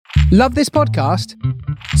Love this podcast?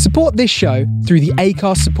 Support this show through the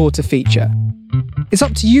Acast supporter feature. It's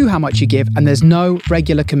up to you how much you give, and there's no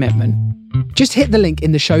regular commitment. Just hit the link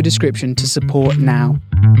in the show description to support now.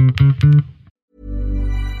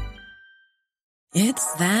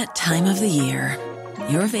 It's that time of the year.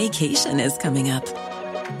 Your vacation is coming up.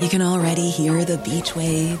 You can already hear the beach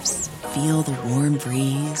waves, feel the warm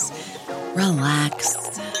breeze, relax,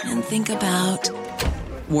 and think about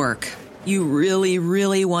work. You really,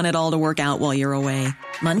 really want it all to work out while you're away.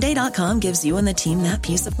 Monday.com gives you and the team that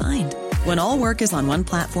peace of mind. When all work is on one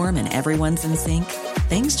platform and everyone's in sync,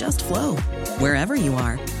 things just flow. Wherever you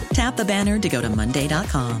are, tap the banner to go to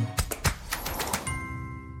Monday.com.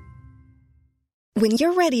 When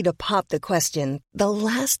you're ready to pop the question, the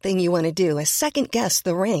last thing you want to do is second-guess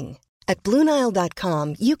the ring. At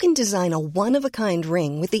BlueNile.com, you can design a one-of-a-kind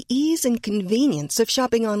ring with the ease and convenience of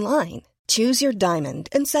shopping online. Choose your diamond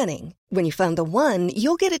and setting. When you find the one,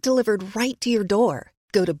 you'll get it delivered right to your door.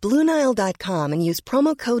 Go to BlueNile.com and use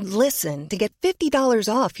promo code LISTEN to get $50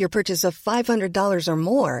 off your purchase of $500 or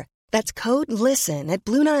more. That's code LISTEN at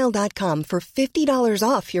BlueNile.com for $50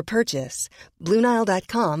 off your purchase.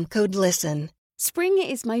 BlueNile.com, code LISTEN. Spring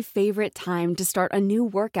is my favorite time to start a new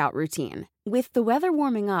workout routine. With the weather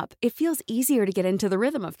warming up, it feels easier to get into the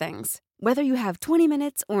rhythm of things. Whether you have 20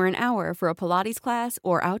 minutes or an hour for a Pilates class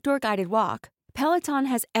or outdoor guided walk, Peloton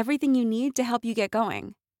has everything you need to help you get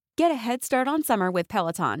going. Get a head start on summer with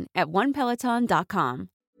Peloton at onepeloton.com.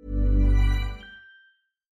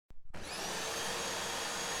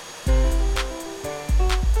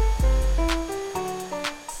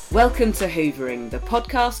 Welcome to Hoovering, the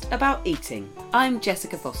podcast about eating. I'm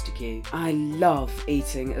Jessica Fostekew. I love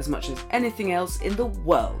eating as much as anything else in the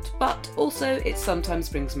world, but also it sometimes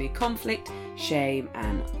brings me conflict, shame,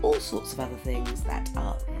 and all sorts of other things that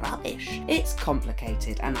are rubbish. It's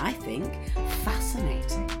complicated and I think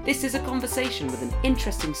fascinating. This is a conversation with an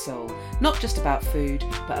interesting soul, not just about food,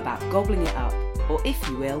 but about gobbling it up, or if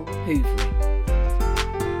you will, hoovering.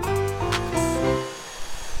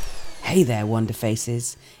 Hey there, Wonder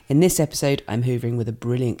Faces. In this episode, I'm hoovering with a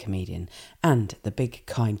brilliant comedian and the big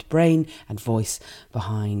kind brain and voice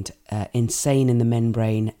behind Insane in the Men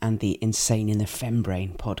Brain and the Insane in the Fem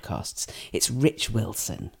Brain podcasts. It's Rich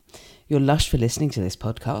Wilson. You're lush for listening to this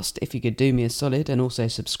podcast. If you could do me a solid and also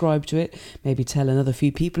subscribe to it, maybe tell another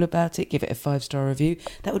few people about it, give it a 5-star review,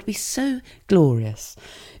 that would be so glorious.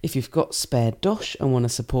 If you've got spare dosh and want to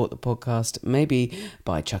support the podcast, maybe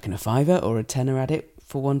by chucking a £5 or a £10 at it,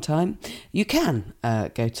 for one time, you can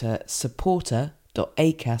go to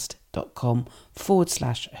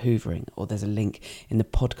supporter.acast.com/hoovering, or there's a link in the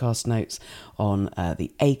podcast notes on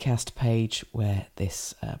the Acast page where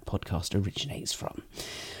this podcast originates from.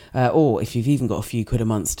 Or if you've even got a few quid a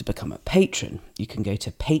month to become a patron, you can go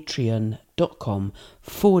to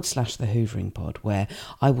patreon.com/theHooveringPod, where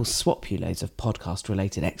I will swap you loads of podcast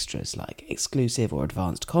related extras like exclusive or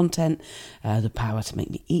advanced content, the power to make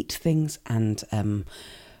me eat things, and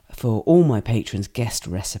for all my patrons, guest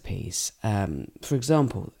recipes. For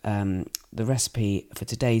example, the recipe for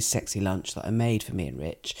today's sexy lunch that I made for me and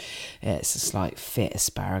Rich, it's a slight fit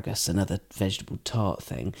asparagus and other vegetable tart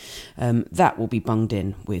thing. That will be bunged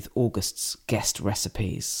in with August's guest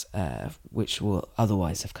recipes, which will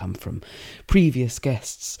otherwise have come from previous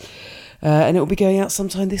guests. And it will be going out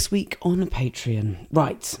sometime this week on Patreon.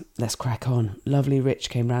 Right, let's crack on. Lovely Rich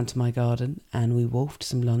came round to my garden and we wolfed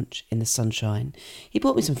some lunch in the sunshine. He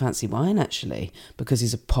bought me some fancy wine, actually, because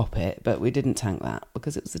he's a poppet, but we didn't tank that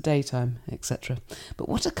because it was the daytime, etc. But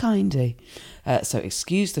what a kindie. So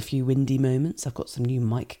excuse the few windy moments. I've got some new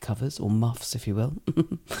mic covers, or muffs, if you will.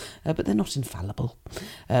 But they're not infallible.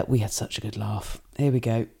 We had such a good laugh. Here we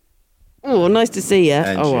go. Oh, nice to see you.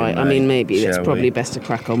 All right, I mean, maybe it's probably best to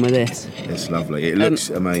crack on with this. It's lovely. It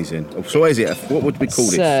looks amazing. So what is it? What would we call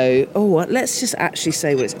it? So, let's just actually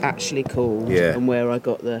say what it's actually called and where I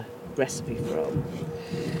got the recipe from.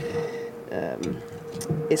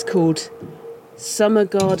 It's called Summer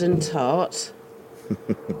Garden Tart.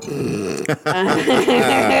 You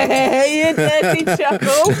dirty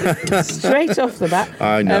chuckle. Straight off the bat.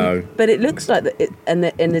 I know. But it looks like the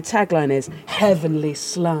tagline is Heavenly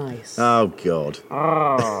Slice. Oh, God.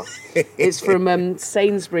 Oh. It's from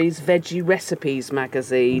Sainsbury's Veggie Recipes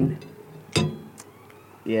magazine.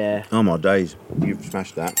 Yeah. Oh, my days. You've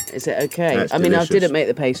smashed that. Is it okay? That's I mean, delicious. I didn't make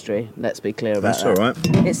the pastry. Let's be clear about That's that. all right.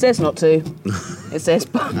 It says not to. It says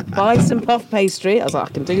buy some puff pastry. I was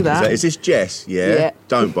like, I can do that. So is this Jess? Yeah.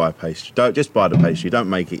 Don't buy pastry. Don't just buy the pastry.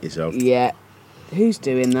 Don't make it yourself. Yeah. Who's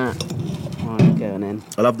doing that? Right, going in.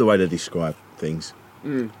 I love the way they describe things.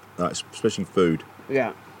 Like, especially food.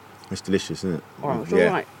 Yeah. It's delicious, isn't it? Oh, it's all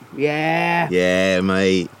right. Yeah. Yeah,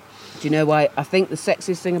 mate. Do you know why? I think the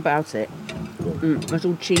sexiest thing about it, there's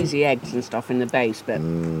all cheesy eggs and stuff in the base, but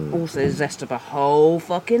also the zest of a whole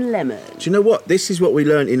fucking lemon. Do you know what? This is what we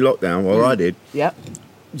learned in lockdown, or I did. Yep.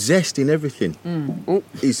 Zest in everything.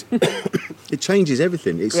 Is it changes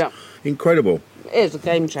everything. It's incredible. It is a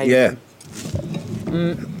game changer. Yeah.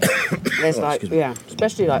 There's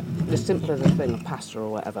especially like the simpler the thing, a pasta or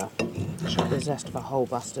whatever. Chuck the zest of a whole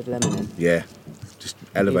bastard lemon in. Yeah. Just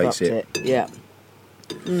elevates You've upped it. Yeah.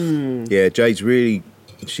 Yeah, Jade's really,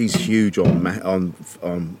 she's huge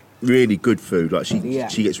on really good food. Like she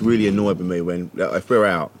gets really annoyed with me when if we're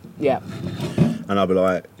out. Yeah. And I'll be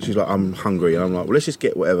like, she's like, I'm hungry, and I'm like, well, let's just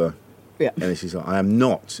get whatever. Yeah. And then she's like, I am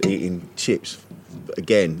not eating chips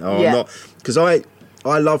again. I'm not, because I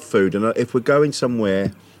love food, and if we're going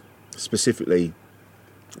somewhere specifically,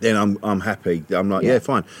 then I'm happy. I'm like, yeah,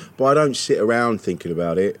 fine, but I don't sit around thinking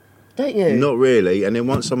about it. Don't you? Not really. And then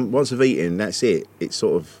once I've eaten, that's it. It's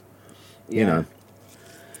sort of, you know.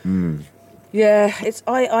 Yeah, it's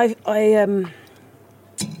what's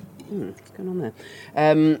going on there?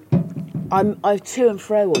 I'm to and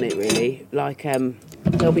fro on it really. Like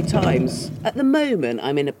there'll be times at the moment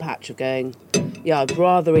I'm in a patch of going, yeah, I'd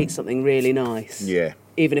rather eat something really nice. Yeah.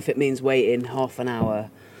 Even if it means waiting half an hour.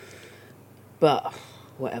 But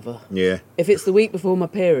whatever. Yeah. If it's the week before my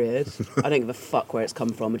period, I don't give a fuck where it's come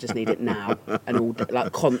from. I just need it now and all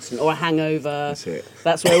like constant or a hangover. That's it.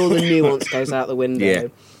 That's where all the nuance goes out the window. Yeah.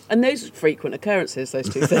 And those are frequent occurrences, those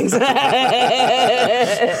two things.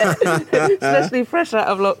 Especially fresh out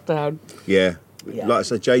of lockdown. Yeah. Like I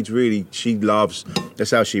said, Jade's really, she loves,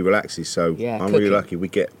 that's how she relaxes. So I'm really lucky. We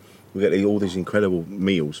get all these incredible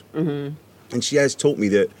meals. Mm-hmm. And she has taught me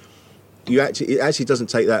that it actually doesn't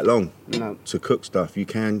take that long to cook stuff. You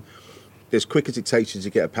can, as quick as it takes you to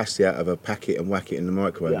get a pasty out of a packet and whack it in the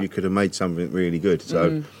microwave, you could have made something really good.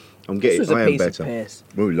 So I am better.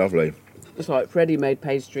 Oh, lovely. It's like ready-made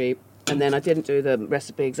pastry, and then I didn't do the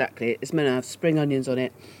recipe exactly. It's meant to have spring onions on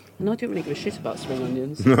it, and I don't really give a shit about spring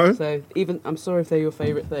onions. No? So I'm sorry if they're your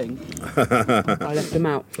favourite thing. I left them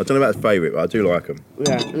out. I don't know about the favourite, but I do like them.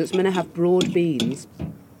 Yeah, and it's meant to have broad beans.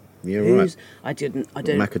 Yeah, right. I don't.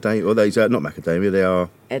 Macadamia. Well, these are not macadamia. They are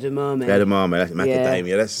edamame. Edamame. That's macadamia.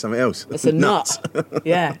 Yeah. That's something else. It's a nut.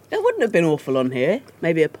 Yeah, that wouldn't have been awful on here.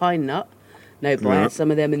 Maybe a pine nut. No, but I had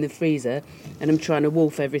some of them in the freezer, and I'm trying to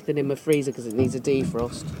wolf everything in my freezer because it needs a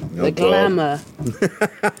defrost. The glamour.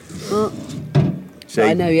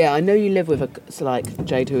 I know. Yeah, I know you live with like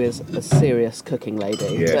Jade, who is a serious cooking lady.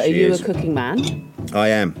 Yeah, but are you a cooking man? I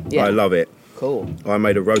am. Yeah. I love it. Cool. I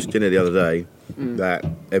made a roast dinner the other day that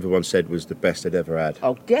everyone said was the best they'd ever had.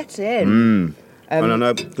 Oh, get in. And I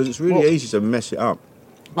know, because it's really easy to mess it up.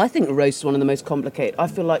 I think a roast is one of the most complicated. I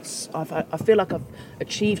feel like I've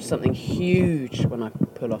achieved something huge when I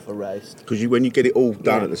pull off a roast. Because when you get it all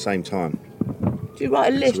done at the same time. Do you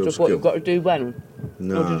write a list of what you've got to do when?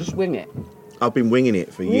 No. Or do you just wing it? I've been winging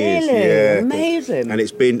it for years. Really? Yeah. Amazing.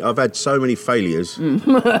 And I've had so many failures.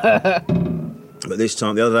 But this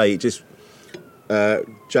time, the other day,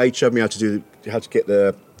 Jade showed me how to get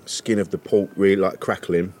the skin of the pork really like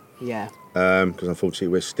crackling. Yeah. Because unfortunately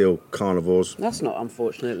we're still carnivores. That's not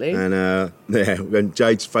unfortunately. And and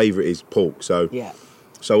Jade's favourite is pork. So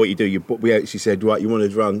So what you do, we actually said, right, you want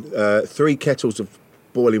to run 3 kettles of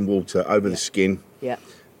boiling water over the skin. Yeah.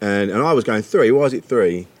 And I was going 3. Why is it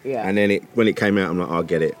 3? Yeah. And then when it came out, I'm like, I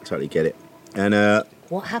get it, totally get it. And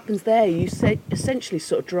what happens there? You say essentially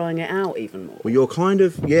sort of drying it out even more. Well, you're kind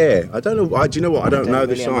of, I don't know. Do you know what? I don't know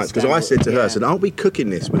the really science, because I said to her, I said, aren't we cooking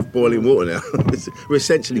this with boiling water now? We're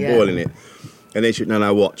essentially boiling it. And then she said,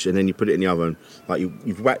 no, watch. And then you put it in the oven. Like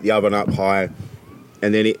you've whacked the oven up high,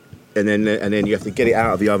 and then you have to get it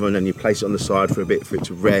out of the oven, and you place it on the side for a bit for it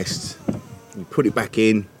to rest. You put it back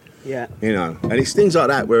in. Yeah. You know, and it's things like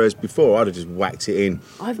that, whereas before I'd have just whacked it in.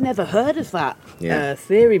 I've never heard of that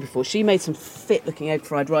theory before. She made some fit-looking egg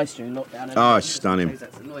fried rice during lockdown. Oh, it's stunning.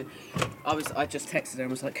 That's annoying. I just texted her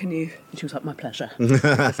and was like, can you? And she was like, my pleasure.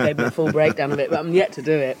 Just gave me a full breakdown of it, but I'm yet to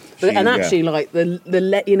do it. But, actually, like,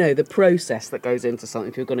 the process that goes into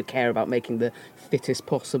something, if you're going to care about making the fittest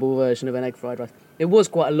possible version of an egg fried rice, it was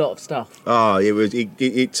quite a lot of stuff. Oh,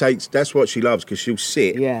 it takes, that's what she loves, because she'll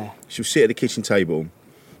sit at the kitchen table,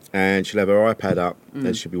 and she'll have her iPad up,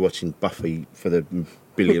 and she'll be watching Buffy for the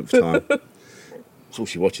billionth time. That's all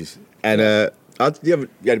she watches. And we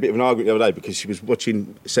had a bit of an argument the other day, because she was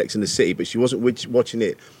watching Sex and the City, but she wasn't watching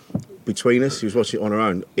it between us. She was watching it on her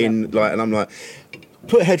own. And I'm like,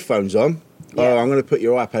 put headphones on. Yeah. Oh, I'm going to put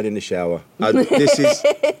your iPad in the shower. This is,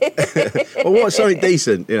 well, what's something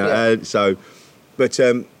decent, you know? So But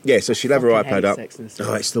so she'll have her iPad up. Sex and the City.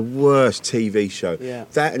 Oh, it's the worst TV show. Yeah.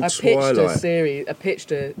 That and I Twilight. I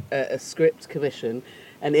pitched a script commission,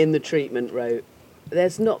 and in the treatment wrote,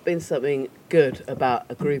 "There's not been something good about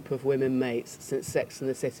a group of women mates since Sex and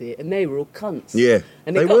the City," and they were all cunts. Yeah,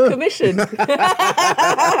 and it got commissioned.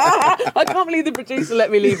 I can't believe the producer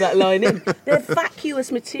let me leave that line in. They're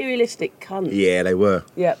vacuous, materialistic cunts. Yeah, they were.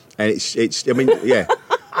 Yeah, and it's. I mean, yeah.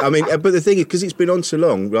 I mean, but the thing is, because it's been on so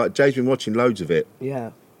long, like Jay's been watching loads of it.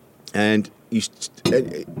 Yeah. And is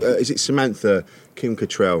it Samantha Kim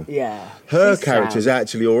Cattrall? Yeah. Her character's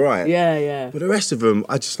actually all right. Yeah, yeah. But the rest of them,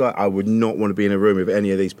 I would not want to be in a room with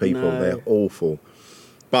any of these people. No. They're awful.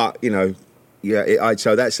 But, you know,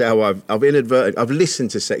 so that's how I've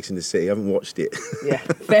listened to Sex and the City. I haven't watched it. Yeah,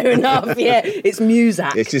 fair enough. Yeah, it's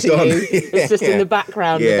Muzak. It's just to on. you. It's just in the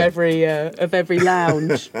background of every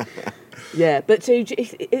lounge. Yeah, but so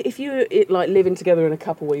if you're like living together in a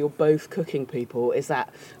couple where you're both cooking people, is that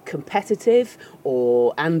competitive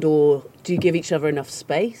or do you give each other enough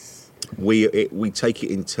space? We take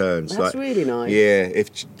it in turns. That's really nice. Yeah,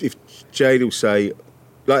 if Jade will say,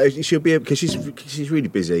 like, she'll be, because she's really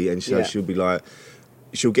busy, and so she'll be like,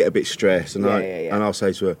 she'll get a bit stressed, and and I'll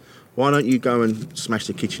say to her, why don't you go and smash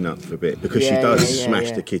the kitchen up for a bit? Because she does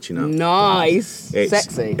smash the kitchen up. Nice.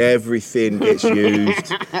 Sexy. Everything gets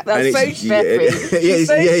used. That's so chefy.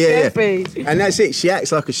 Chefy. And that's it. She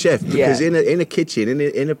acts like a chef because in a kitchen,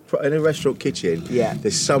 in a restaurant kitchen,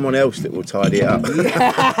 there's someone else that will tidy it up.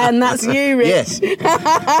 And that's you, Rich. Yes.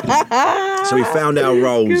 So we found our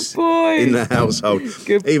roles in the household.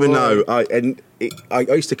 Even though I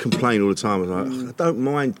used to complain all the time. I was like, I don't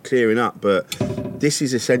mind clearing up, but this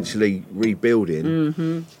is essentially rebuilding.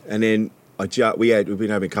 Mm-hmm. And then we've been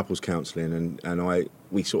having couples counselling, and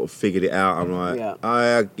we sort of figured it out. I'm like,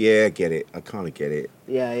 I get it. I kind of get it.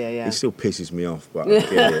 Yeah. It still pisses me off, but I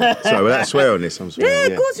get it. Sorry, will I swear on this? I'm swearing. Yeah,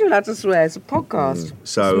 of course you're allowed to swear. It's a podcast.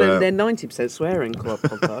 So they're 90% swearing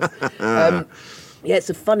podcast. It's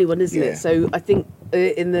a funny one, isn't it? So I think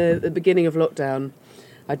in the beginning of lockdown,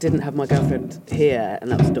 I didn't have my girlfriend here,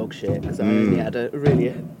 and that was dog shit, because I only had a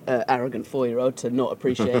really arrogant 4-year-old to not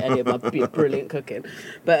appreciate any of my brilliant cooking.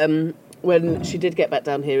 But when she did get back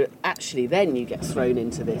down here, actually then you get thrown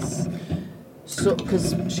into this,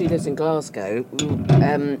 because she lives in Glasgow,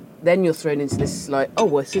 then you're thrown into this, like,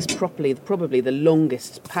 is this probably the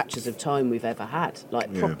longest patches of time we've ever had,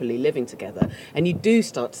 like, properly living together. And you do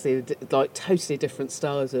start to see, like, totally different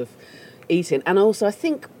styles of eating. And also, I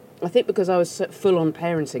think because I was full-on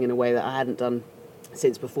parenting in a way that I hadn't done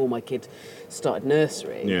since before my kid started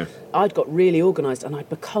nursery, I'd got really organised, and I'd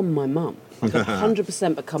become my mum. I'd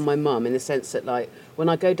 100% become my mum, in the sense that, like, when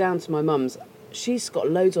I go down to my mum's, she's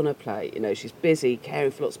got loads on her plate, you know, she's busy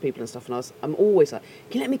caring for lots of people and stuff, and I'm always like,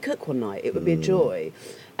 can you let me cook one night? It would be a joy.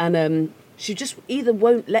 And she just either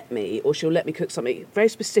won't let me, or she'll let me cook something very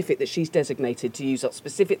specific that she's designated to use up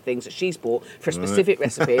specific things that she's bought for a specific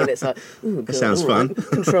recipe, and it's like, that sounds fun.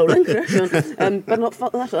 Controlling, but not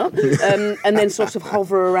fuck that up. And then sort of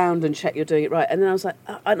hover around and check you're doing it right. And then I was like,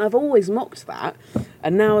 and I've always mocked that,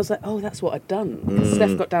 and now I was like, that's what I'd done.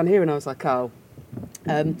 Steph got down here, and I was like,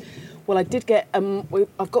 well, I did get,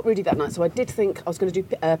 I've got ready that night, so I did think I was going to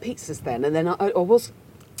do pizzas then, and then I was...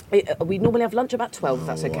 We normally have lunch about 12, if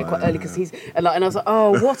that's okay, quite early, because he's... And I was like,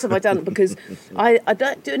 what have I done? Because I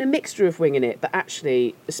don't doing a mixture of winging it, but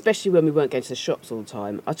actually, especially when we weren't going to the shops all the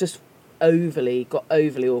time, I just got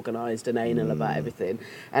overly organised and anal about everything.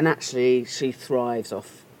 And actually, she thrives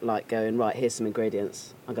off, like, going, right, here's some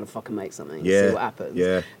ingredients, I'm going to fucking make something, see what happens.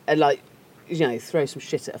 Yeah. And, like, you know, throw some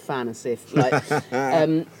shit at a fan and see if, like...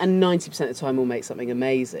 and 90% of the time we'll make something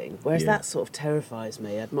amazing. Whereas that sort of terrifies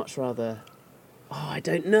me. I'd much rather... I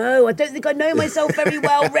don't know. I don't think I know myself very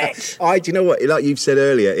well, Rich. Do you know what? Like you've said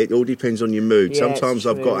earlier, it all depends on your mood. Yeah, sometimes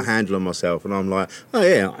I've got a handle on myself, and I'm like,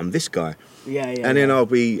 I'm this guy. Yeah. And then I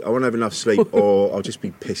won't have enough sleep, or I'll just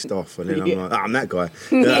be pissed off, and then I'm like, I'm that guy. I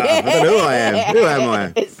don't know who I am. Who am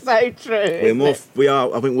I? It's so true. We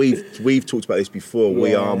are. I think we've talked about this before.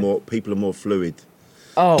 People are more fluid.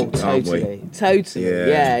 Oh, totally.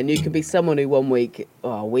 Yeah, and you can be someone who 1 week,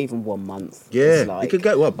 even 1 month. Yeah, like, you could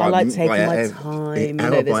go. Well, I like taking my time.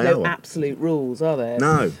 There's no absolute rules, are there?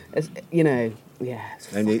 No. It's weird.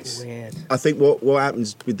 I think what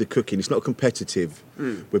happens with the cooking, it's not competitive.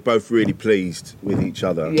 We're both really pleased with each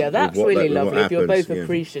other. Yeah, that's really lovely. If you're both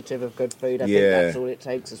appreciative of good food, I think that's all it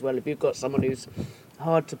takes as well. If you've got someone who's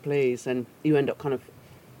hard to please, then you end up kind of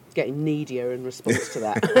getting needier in response to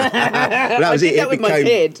that. That was it. It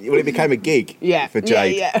became a gig for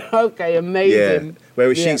Jade. Yeah. Okay, amazing. Yeah.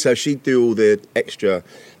 Whereas she'd do all the extra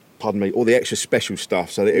special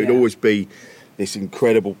stuff, so that it would always be this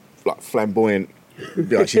incredible, like, flamboyant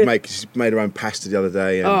Like she made her own pasta the other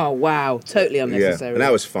day. And, oh wow, totally unnecessary. Yeah, and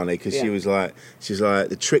that was funny because she's like,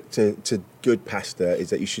 the trick to good pasta is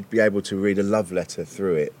that you should be able to read a love letter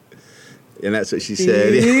through it. And that's what she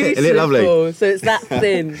said. Isn't it lovely? So it's that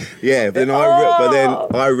thin. Yeah, but then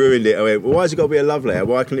I ruined it. I went, well, why has it got to be a love letter?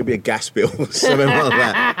 Why can't it be a gas bill or something like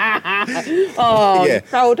that? Oh, yeah.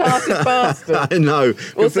 Cold-hearted bastard. I know.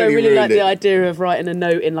 Also, I really like the idea of writing a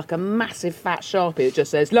note in like a massive fat Sharpie. It just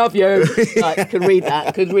says, love you. Like, could read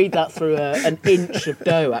that through an inch of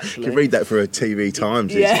dough, actually. Could read that through a TV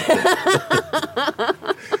Times. Yeah.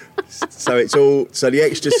 So the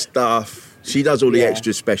extra stuff. She does all the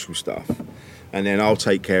extra special stuff, and then I'll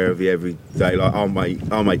take care of you every day. Like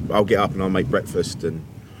I'll get up and I'll make breakfast and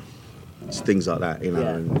things like that, you know.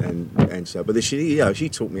 Yeah. And so, but she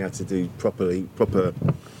taught me how to do proper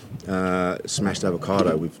smashed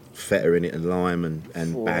avocado with feta in it and lime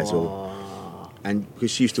and basil. And because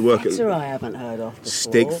she used to work feta I haven't heard of before.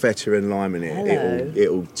 Stick feta and lime in it. Hello.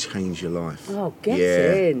 It'll change your life. Oh, get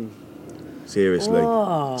in. Seriously,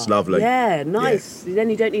 it's lovely. Yeah, nice. Yeah. Then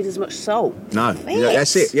you don't need as much salt. No,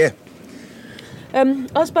 that's it. Yeah. I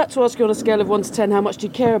was about to ask you on a scale of 1 to 10 how much do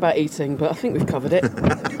you care about eating, but I think we've covered it.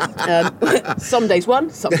 Some days 1,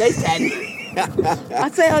 some days 10.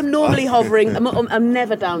 I'd say I'm normally hovering. I'm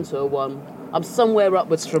never down to a 1. I'm somewhere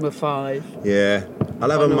upwards from a 5. Yeah, I'll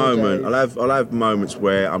have a moment. I'll have moments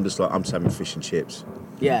where I'm just like I'm just having fish and chips.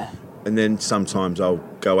 Yeah. And then sometimes I'll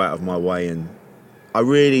go out of my way and. I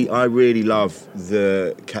really love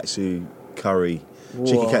the katsu curry,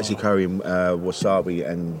 chicken katsu curry, and wasabi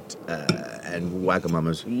and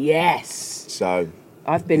Wagamama's. Yes. So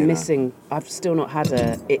I've been missing. I've still not had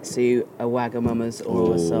a Itsu, a Wagamama's,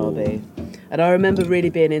 or a wasabi. And I remember really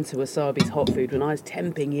being into wasabi's hot food when I was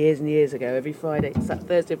temping years and years ago. Every Friday,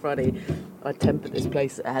 Thursday, Friday, I'd temp at this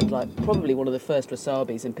place that had like probably one of the first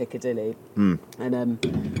wasabis in Piccadilly. And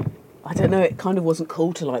I don't know, it kind of wasn't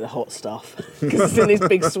cool to like the hot stuff because it's in these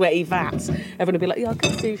big sweaty vats. Everyone would be like, yeah, I'll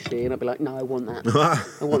get sushi. And I'd be like, no, I want that.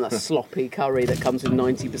 I want that sloppy curry that comes with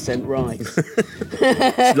 90% rice.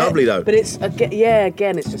 It's lovely though. But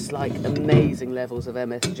again, it's just like amazing levels of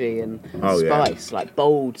MSG and spice, like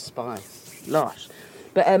bold spice, lush.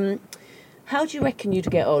 But how do you reckon you'd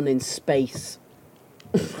get on in space?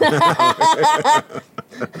 That's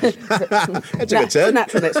a good turn.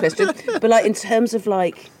 Natural next question. But like in terms of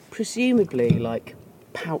like, presumably like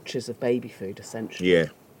pouches of baby food, essentially. Yeah,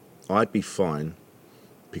 I'd be fine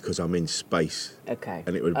because I'm in space. Okay.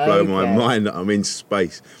 And it would blow my mind that I'm in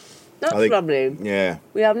space. That's lovely. Yeah.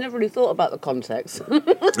 I've never really thought about the context.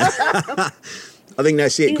 I think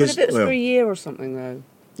that's it. Even if it was for a year or something, though.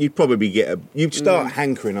 You'd probably you'd start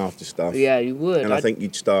hankering after stuff. Yeah, you would. And I think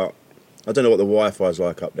you'd start. I don't know what the Wi-Fi's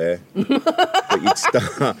like up there, but you'd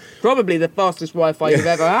start. Probably the fastest Wi-Fi you've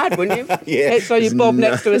ever had, wouldn't you? Yeah. So you bob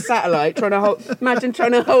next to a satellite, imagine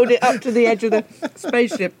trying to hold it up to the edge of the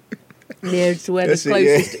spaceship, near to where the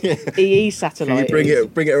closest EE satellite Can you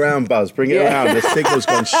bring it around, Buzz? Bring it around. The signal's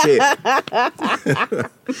gone shit.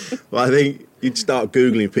 Well, I think you'd start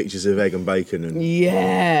Googling pictures of egg and bacon and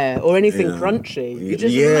or anything crunchy. You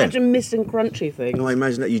just imagine missing crunchy things. No, I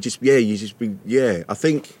imagine that you just be.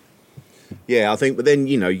 I think, but then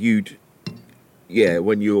you'd. Yeah,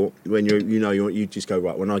 when you're you just go,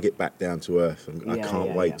 right, when I get back down to earth, I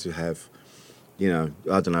can't wait to have, I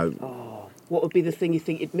don't know. Oh, what would be the thing you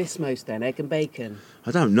think you'd miss most then? Egg and bacon?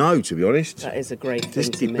 I don't know, to be honest. That is a great thing.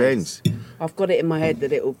 Just depends. I've got it in my head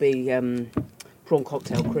that it will be prawn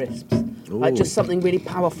cocktail crisps. Ooh. Like just something really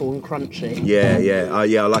powerful and crunchy.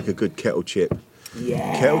 I like a good kettle chip.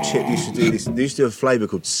 Yeah. Kettle chip used to do this. They used to have a flavour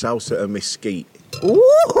called salsa and mesquite. Ooh,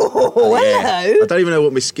 hello. I don't even know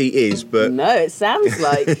what mesquite is, but no, it sounds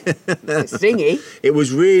like it's stingy. It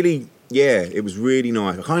was really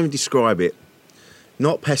nice. I can't even describe it.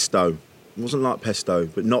 Not pesto. It wasn't like pesto,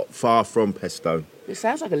 but not far from pesto. It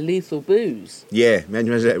sounds like a lethal booze. Yeah,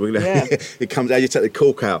 imagine that. It comes out, you take the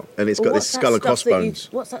cork out, and it's got this skull and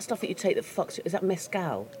crossbones. What's that stuff that you take that fucks you? Is that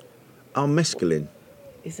mezcal? Oh, mescaline.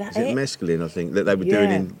 Is that it? Is it mescaline, I think, that they were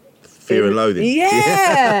doing in Fear and Loathing?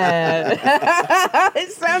 Yeah!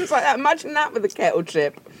 It sounds like that. Imagine that with a kettle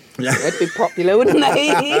chip. They'd be popular, wouldn't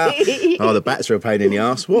they? Oh, the bats are a pain in the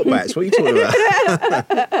arse. What bats? What are you talking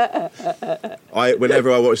about?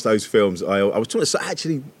 Whenever I watch those films, I was talking.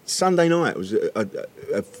 Actually, Sunday night was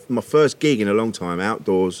my first gig in a long time,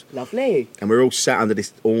 outdoors. Lovely. And we were all sat under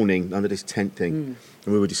this awning, under this tent thing,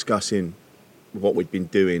 and we were discussing what we'd been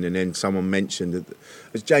doing. And then someone mentioned that it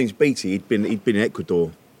was James Beattie. He'd been in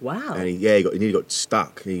Ecuador. Wow. And he nearly got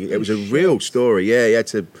stuck. It was a real story. Yeah, he had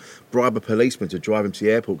to bribe a policeman to drive him to the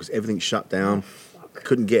airport because everything shut down.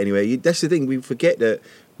 Couldn't get anywhere. That's the thing. We forget that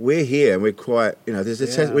we're here and we're quite,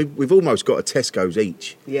 there's a we've almost got a Tesco's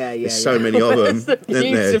each. Yeah. There's so many of them, isn't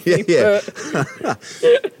there? Yeah.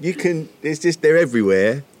 You can. It's just they're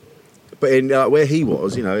everywhere. But in where he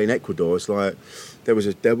was, in Ecuador, it's like there was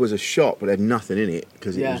a shop, but there had nothing in it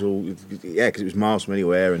because it was all because it was miles from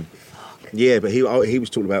anywhere. And but he was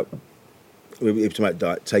talking about. We were talking about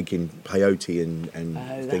like, taking peyote and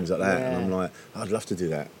things like that, and I'm like, I'd love to do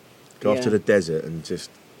that. Go off to the desert and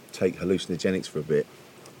just take hallucinogenics for a bit.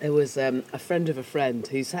 There was a friend of a friend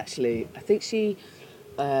who's actually, I think she,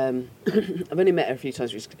 I've only met her a few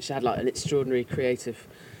times. She had like an extraordinary creative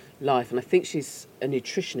life, and I think she's a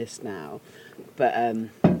nutritionist now. But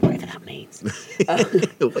whatever that means.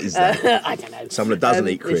 What is that? I don't know. Someone that doesn't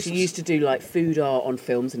eat crisps. She used to do like food art on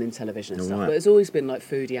films and in television and stuff. Right. But it's always been like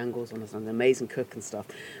foodie angles on an amazing cook and stuff.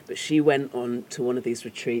 But she went on to one of these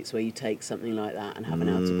retreats where you take something like that and have an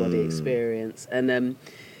out-of-body experience.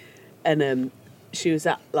 And she was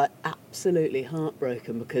absolutely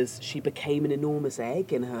heartbroken because she became an enormous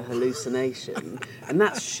egg in her hallucination. And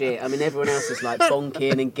that's shit. I mean, everyone else is like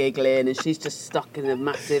bonking and giggling and she's just stuck in a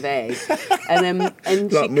massive egg. And she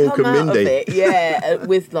Mork come and out Mindy. of it,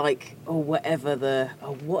 with like, what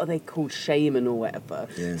are they called, shaman or whatever,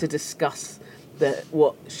 to discuss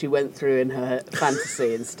what she went through in her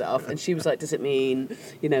fantasy and stuff. And she was like, does it mean,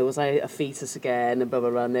 was I a fetus again? And blah, blah,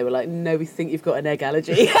 blah. And they were like, no, we think you've got an egg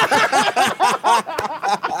allergy.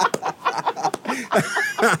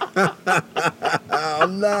 Oh,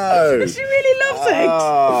 no. She really loves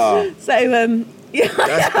eggs. So,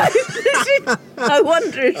 I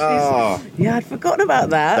wonder if she's... Yeah, I'd forgotten about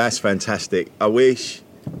that. That's fantastic. I wish...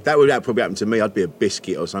 That would probably happen to me. I'd be a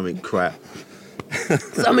biscuit or something crap.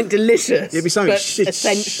 Something delicious. It'd be something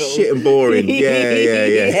essential. Shit and boring.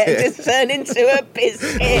 Yeah. Just turn into a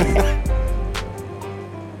biscuit.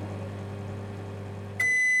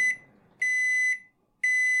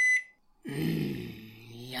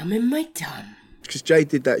 Yum in my tum. Because Jade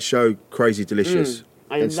did that show, Crazy Delicious.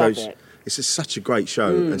 I love it. It's such a great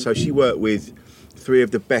show. And so she worked with 3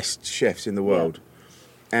 of the best chefs in the world.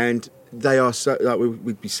 Yeah. And they are so, like,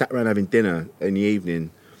 we'd be sat around having dinner in the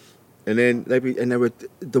evening. And then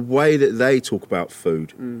the way that they talk about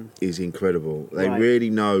food is incredible. They really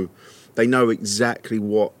know, they know exactly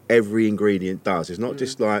what every ingredient does. It's not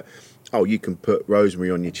just like, oh, you can put rosemary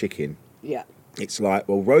on your chicken. Yeah. It's like,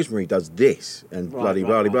 well, rosemary does this and blah, and it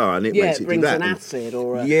makes it do that. Yeah, it brings an acid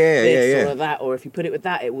or a or a that, or if you put it with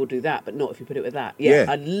that, it will do that, but not if you put it with that. Yeah.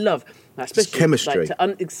 I love that, especially it's chemistry.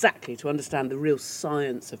 Like, to understand the real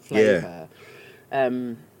science of flavour.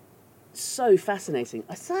 Yeah. So fascinating.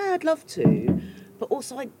 I say I'd love to, but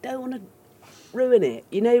also I don't want to ruin it.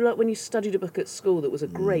 Like when you studied a book at school that was a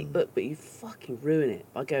great book, but you fucking ruin it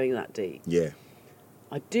by going that deep. Yeah.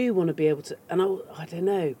 I do want to be able to, and I don't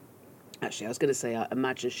know. Actually, I was going to say, I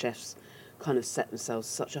imagine chefs kind of set themselves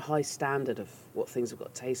such a high standard of what things have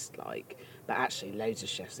got to taste like, but actually loads of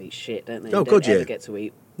chefs eat shit, don't they? Oh, God, yeah. They don't ever get to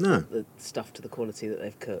eat the stuff to the quality that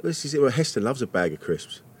they've cooked. This is it. Well, Heston loves a bag of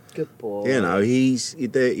crisps. Good boy.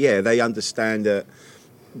 They understand that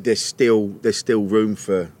there's still room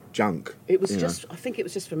for junk. It was I think it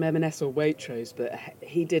was just from M&S or Waitrose, but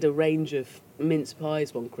he did a range of mince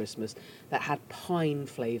pies one Christmas that had pine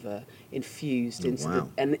flavour infused into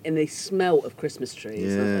and they smelt of Christmas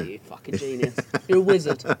trees. Yeah. I was like, you fucking genius. You're a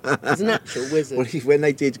wizard. He's an actual wizard. Well, when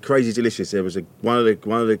they did Crazy Delicious, there was one of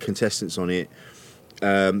the contestants on it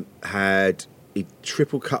had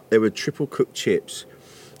triple cooked chips,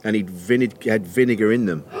 and he'd had vinegar in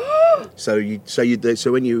them. So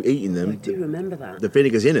when you're eating them, I do remember that. The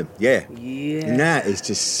vinegar's in them. Yeah. Yeah. And that is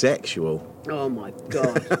just sexual. Oh my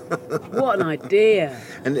God. What an idea.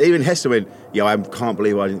 And even Hester went, yeah, I can't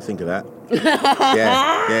believe I didn't think of that.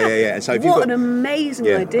 Yeah. And so what an amazing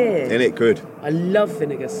idea. Isn't it good? I love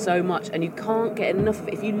vinegar so much, and you can't get enough of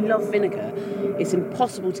it. If you love vinegar, it's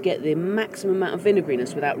impossible to get the maximum amount of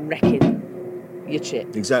vinegriness without wrecking your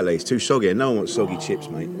chip. Exactly. It's too soggy, and no one wants soggy chips,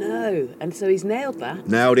 mate. No. And so he's nailed that.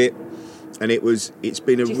 Nailed it. And it's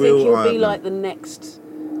been a real... Do you think he'll be like the next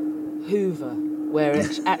Hoover, where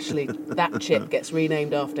actually that chip gets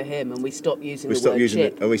renamed after him and we stop using the word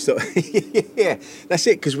chip? And we stop... Yeah, that's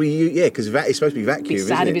it, because because it's supposed to be vacuum, it'd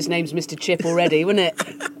be sad if his name's Mr. Chip already, wouldn't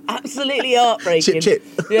it? Absolutely heartbreaking. Chip.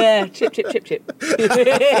 Yeah, chip.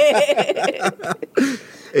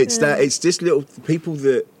 It's just little people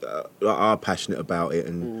that are passionate about it.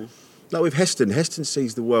 And like with Heston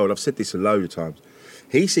sees the world. I've said this a load of times.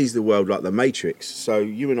 He sees the world like the Matrix. So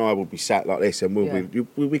you and I will be sat like this, and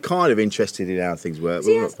we'll be kind of interested in how things work.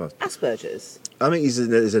 He has Asperger's? I think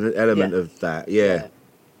there's an element of that, yeah.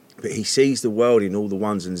 But he sees the world in all the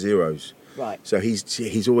ones and zeros. Right. So he's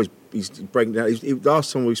breaking down.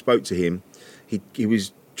 Last time we spoke to him, he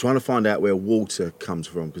was trying to find out where water comes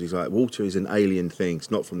from, because he's like, water is an alien thing. It's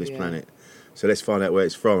not from this planet. So let's find out where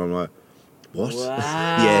it's from. I'm like, what? Wow.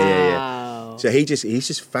 yeah. So he's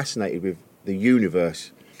just fascinated with the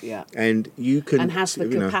universe. Yeah. And you can... And has the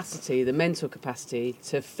capacity, the mental capacity,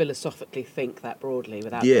 to philosophically think that broadly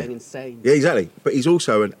without going insane. Yeah, exactly. But he's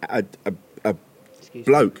also a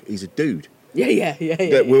bloke. He's a dude. Yeah.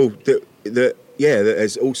 That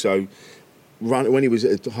has also run when he was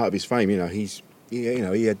at the height of his fame. He was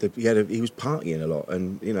partying a lot,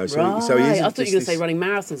 and so he I thought you were going to say running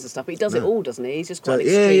marathons and stuff, but he does it all, doesn't he? He's just quite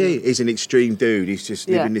extreme. Yeah, he's an extreme dude. He's just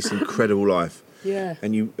living this incredible life. Yeah,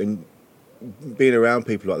 and being around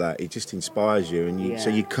people like that, it just inspires you. And so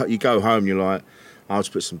you go home, you're like, I'll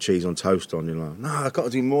just put some cheese on toast on. You're like, no, I've got to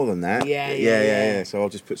do more than that. Yeah. So I'll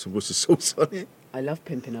just put some Worcester sauce on it. I love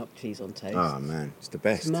pimping up cheese on toast. Oh man, it's the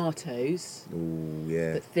best. Tomatoes. Ooh,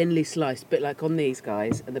 yeah. But thinly sliced, but like on these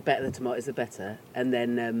guys, and the better the tomatoes, the better. And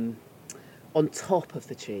then on top of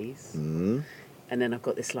the cheese, and then I've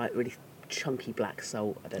got this like really chunky black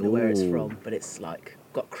salt. I don't know where it's from, but it's like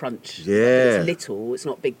got crunch. Yeah. It's little. It's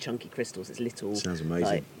not big chunky crystals. It's little. Sounds amazing.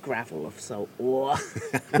 Like gravel of salt. Oh.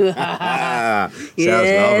 Sounds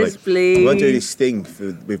yes, lovely. please. I do this thing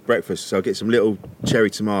with breakfast. So I get some little cherry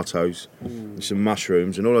tomatoes, and some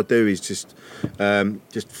mushrooms, and all I do is just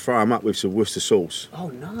fry them up with some Worcester sauce. Oh,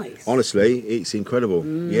 nice. Honestly, it's incredible.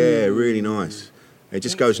 Yeah, really nice. It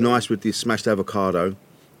just goes nice with the smashed avocado.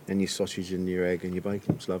 And your sausage and your egg and your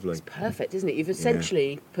bacon. It's lovely. It's perfect, isn't it? You've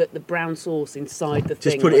essentially put the brown sauce inside the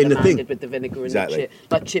thing. Just put it in the thing. Did with the vinegar and the chip.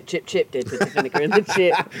 Like Chip did with the vinegar and the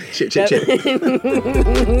chip. Chip.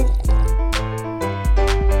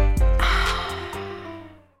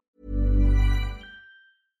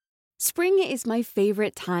 Spring is my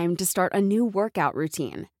favorite time to start a new workout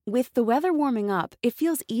routine. With the weather warming up, it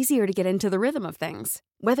feels easier to get into the rhythm of things.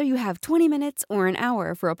 Whether you have 20 minutes or an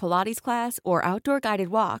hour for a Pilates class or outdoor guided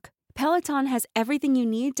walk, Peloton has everything you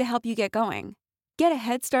need to help you get going. Get a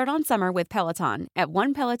head start on summer with Peloton at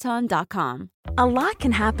onepeloton.com. A lot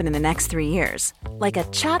can happen in the next 3 years. Like a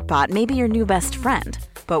chatbot may be your new best friend.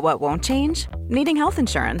 But what won't change? Needing health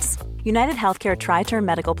insurance. United Healthcare Tri-Term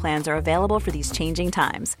Medical Plans are available for these changing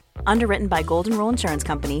times. Underwritten by Golden Rule Insurance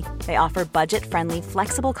Company, they offer budget-friendly,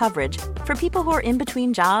 flexible coverage for people who are in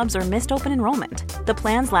between jobs or missed open enrollment. The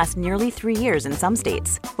plans last nearly 3 years in some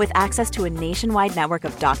states, with access to a nationwide network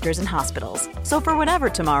of doctors and hospitals. So for whatever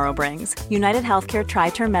tomorrow brings, United Healthcare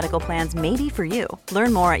Tri-Term Medical Plans may be for you.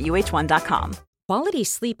 Learn more at uh1.com. Quality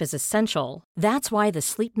sleep is essential. That's why the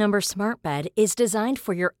Sleep Number Smart Bed is designed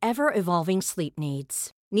for your ever-evolving sleep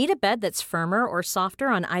needs. Need a bed that's firmer or softer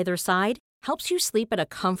on either side? Helps you sleep at a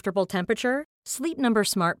comfortable temperature? Sleep Number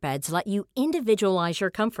Smart Beds let you individualize your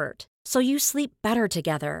comfort, so you sleep better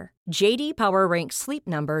together. J.D. Power ranks Sleep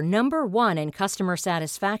Number number 1 in customer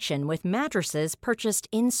satisfaction with mattresses purchased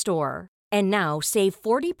in-store. And now save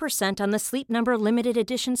 40% on the Sleep Number Limited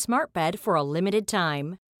Edition Smart Bed for a limited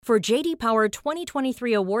time. For J.D. Power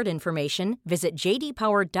 2023 award information, visit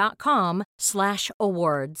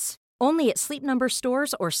jdpower.com/awards. Only at Sleep Number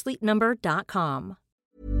stores or sleepnumber.com.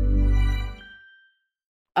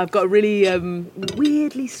 I've got a really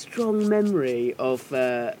weirdly strong memory of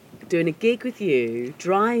doing a gig with you,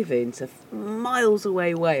 driving to miles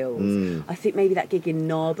away Wales. I think maybe that gig in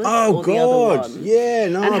Narberth or the other one. Yeah,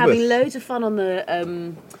 Narberth. And having loads of fun on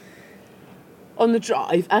the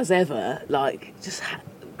drive, as ever, like just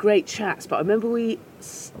great chats. But I remember we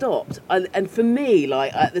stopped, and for me,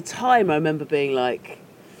 like at the time, I remember being like,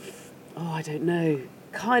 oh, I don't know,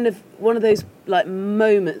 kind of one of those like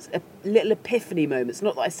moments, little epiphany moments.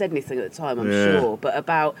 Not that I said anything at the time, I'm sure, but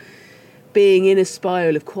about being in a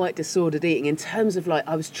spiral of quite disordered eating in terms of like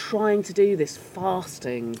I was trying to do this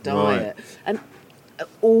fasting diet, and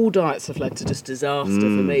all diets have led to just disaster for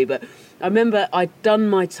me. But I remember I'd done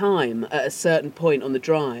my time at a certain point on the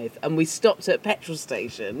drive, and we stopped at a petrol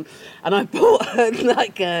station, and I bought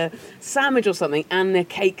like a sandwich or something and a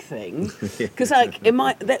cake thing, because like it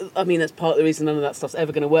might. I mean, that's part of the reason none of that stuff's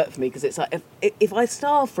ever going to work for me, because it's like if I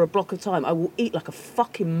starve for a block of time, I will eat like a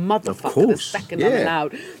fucking motherfucker the second I'm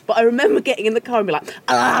allowed. But I remember getting in the car and be like,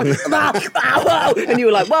 and you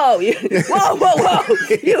were like, whoa, whoa, you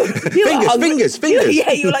fingers.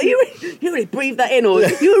 Yeah, you were like, you really breathed that in, or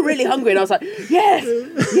you were really hungry. And I was like, yes.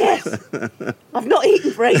 I've not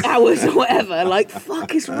eaten for 8 hours or whatever. Like,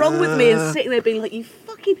 fuck is wrong with me? And sitting there being like, you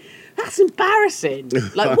fucking, That's embarrassing.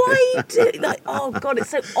 Like, why are you doing, like, oh God, it's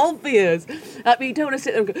so obvious. Like, but you don't want to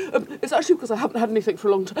sit there and go, it's actually because I haven't had anything for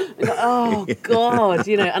a long time. Like, oh God,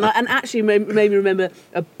 you know, and actually made me remember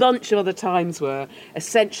a bunch of other times where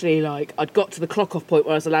essentially, like, I'd got to the clock off point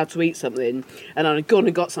where I was allowed to eat something, and I'd gone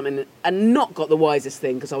and got something and not got the wisest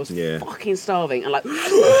thing because I was fucking starving, and like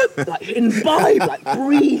imbibed, like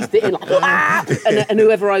breathed it in, like, ah! and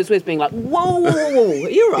whoever I was with being like, whoa, are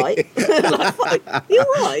you right? Like, are you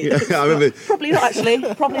right? Yeah, I remember. Probably not, actually.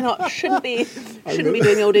 Probably not. Shouldn't be doing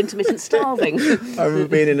the old intermittent starving. I remember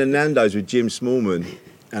being in a Nando's with Jim Smallman,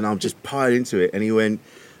 and I'm just piled into it, and he went,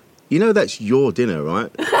 "You know that's your dinner,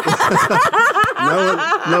 right?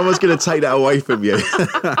 no one's going to take that away from you."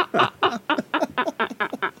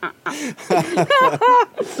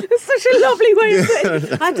 It's such a lovely way of saying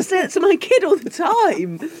it. I have to say that to my kid all the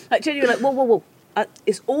time. Like, genuinely, like, whoa.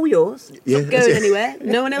 It's all yours. It's not going anywhere.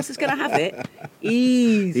 No one else is going to have it.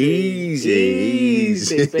 Easy.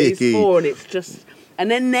 But he's 4 and it's just...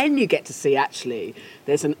 And then you get to see, actually,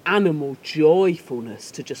 there's an animal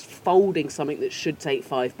joyfulness to just folding something that should take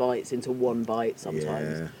 5 bites into 1 bite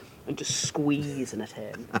sometimes. Yeah. And just squeezing at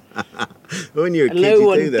him. When you're a kid,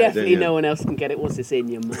 you do that, definitely no one else can get it once it's in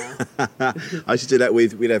your mouth. I used to do that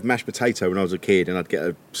we'd have mashed potato when I was a kid, and I'd get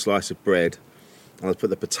a slice of bread, and I'd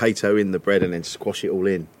put the potato in the bread and then squash it all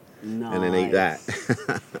in. Nice. And then eat that.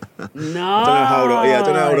 No. I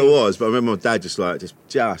don't know how old I was, but I remember my dad just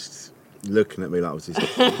looking at me like,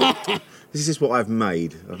 this is what I've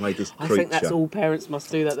made. I've made this creature. I think that's all parents must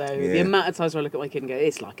do that, though. Yeah. The amount of times where I look at my kid and go,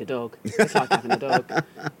 it's like a dog. It's like having a dog.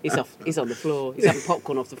 He's on the floor. He's having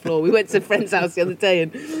popcorn off the floor. We went to a friend's house the other day,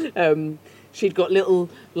 and she'd got little,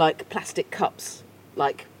 like, plastic cups,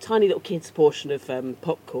 like tiny little kids' portion of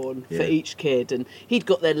popcorn for each kid, and he'd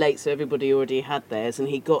got there late, so everybody already had theirs, and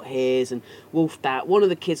he got his and wolfed that. One of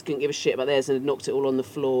the kids couldn't give a shit about theirs and had knocked it all on the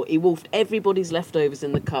floor. He wolfed everybody's leftovers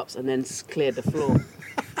in the cups and then cleared the floor.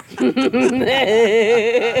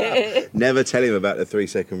 Never tell him about the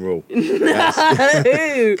 3-second rule.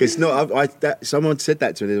 Because someone said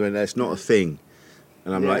that to me, when that's not a thing.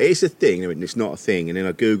 And I'm like, it's a thing. And it's not a thing. And then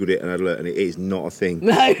I Googled it and I learned it is not a thing.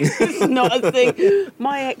 No, it's not a thing.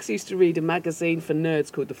 My ex used to read a magazine for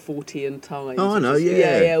nerds called the Fortean Times. Oh, I know,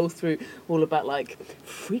 Yeah, all about, like,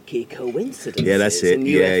 freaky coincidences. Yeah, that's it. And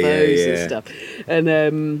UFOs and stuff.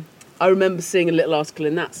 And I remember seeing a little article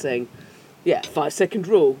in that saying, 5-second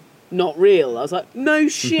rule. Not real. I was like, no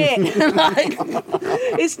shit. Like,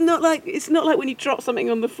 it's not like when you drop something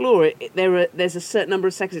on the floor. There's a certain number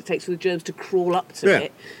of seconds it takes for the germs to crawl up to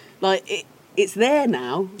it. Like it's there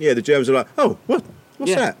now. Yeah, the germs are like, oh,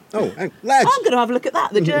 what's that? Oh, hey, lads, I'm going to have a look at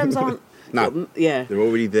that. The germs aren't. No, they're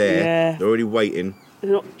already there. Yeah. They're already waiting.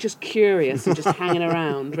 They're not just curious and just hanging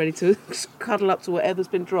around, ready to cuddle up to whatever's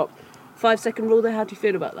been dropped. 5-second rule there. How do you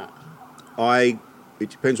feel about that? It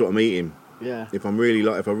depends what I'm eating. Yeah. If I really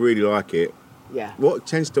like it. Yeah. What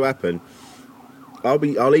tends to happen, I'll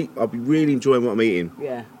be really enjoying what I'm eating.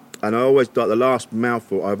 Yeah. And I always, like, the last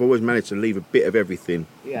mouthful, I've always managed to leave a bit of everything.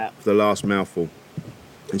 Yeah. For the last mouthful.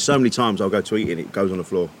 And so many times I'll go to eat it and it goes on the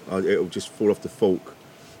floor. It'll just fall off the fork.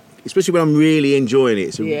 Especially when I'm really enjoying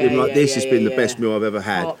it. So this has been the best meal I've ever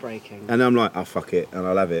had. Heartbreaking. And I'm like, oh, fuck it. And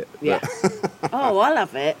I'll have it. Yeah. Oh, I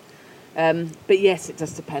love it. But yes, it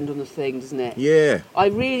does depend on the thing, doesn't it? Yeah. I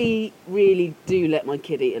really, really do let my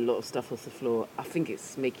kid eat a lot of stuff off the floor. I think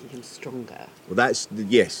it's making him stronger. Well,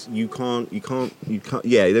 you can't,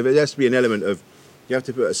 yeah, there has to be an element of, you have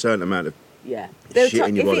to put a certain amount of shit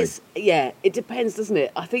in your body. It depends, doesn't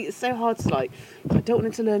it? I think it's so hard to, like, I don't want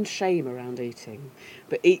him to learn shame around eating,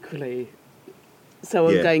 but equally... So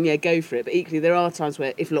I'm going, go for it. But equally, there are times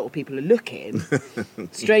where if a lot of people are looking,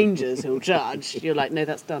 strangers who'll judge, you're like, no,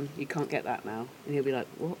 that's done. You can't get that now. And he'll be like,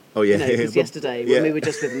 what? Oh, yeah. Because yesterday, when we were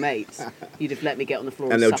just with mates, you'd have let me get on the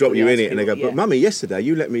floor and they'll drop you in it and they go, but Mummy, yesterday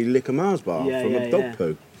you let me lick a Mars bar from a dog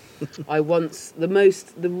poo.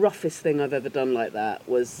 The roughest thing I've ever done like that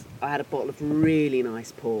was I had a bottle of really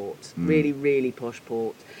nice port, really, really posh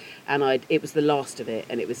port. And it was the last of it,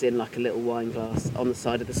 and it was in like a little wine glass on the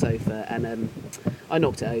side of the sofa, and I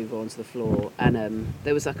knocked it over onto the floor, and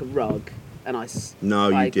there was like a rug, and I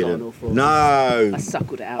didn't. No, I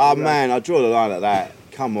suckled it out. Oh man, I draw the line at that.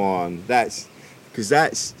 Come on, I say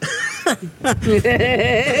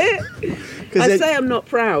I'm not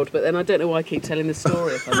proud, but then I don't know why I keep telling the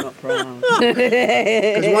story if I'm not proud.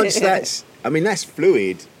 Because once that's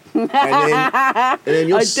fluid. And then I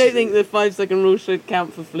don't think the 5-second rule should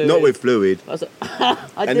count for fluid. Not with fluid.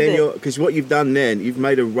 Because what you've done then, you've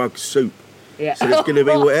made a rug soup. Yeah. So it's going to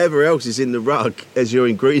be whatever else is in the rug as your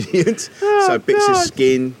ingredient. So bits of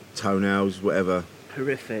skin, toenails, whatever.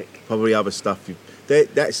 Horrific. Probably other stuff.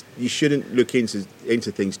 You shouldn't look into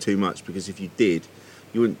things too much, because if you did,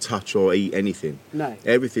 you wouldn't touch or eat anything. No.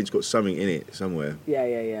 Everything's got something in it somewhere.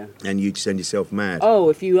 Yeah. And you'd send yourself mad. Oh,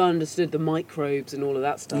 if you understood the microbes and all of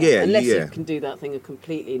that stuff. Yeah, Unless yeah. you can do that thing of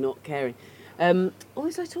completely not caring. Or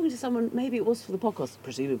was I talking to someone, maybe it was for the podcast,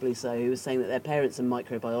 presumably so, who was saying that their parents are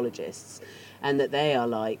microbiologists and that they are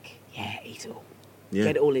like, yeah, eat it all. Yeah.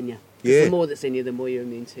 Get it all in you. Yeah. The more that's in you, the more you're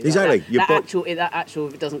immune to. Exactly. That actual,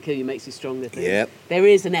 if it doesn't kill you, makes you stronger thing. Yep. There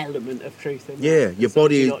is an element of truth in that. Yeah, your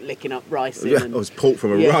body... You're not licking up rice. Yeah, it was pork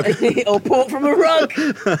from a rug. Or pork from a rug.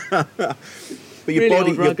 But your Really body,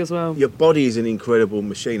 old rug as well. Your body is an incredible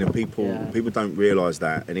machine, and people don't realise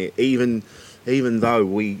that. And even though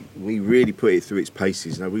we really put it through its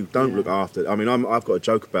paces, we don't look after. I mean, I've got a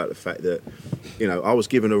joke about the fact that, I was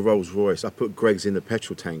given a Rolls Royce. I put Greg's in the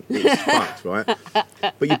petrol tank. It's fucked, right?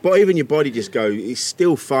 But even your body just goes. It's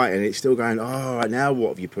still fighting. It's still going. Oh, all right, now what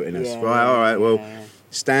have you put in us? Right, all right. Well,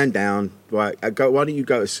 stand down. Right, why don't you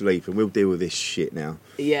go to sleep and we'll deal with this shit now?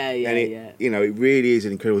 Yeah. It really is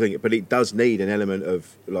an incredible thing. But it does need an element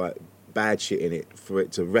of bad shit in it for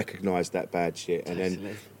it to recognise that bad shit and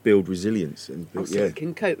then build resilience and it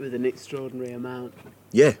can cope with an extraordinary amount.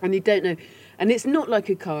 Yeah. And you don't know, and it's not like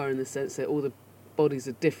a car in the sense that all the bodies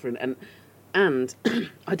are different. And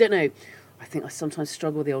I don't know. I think I sometimes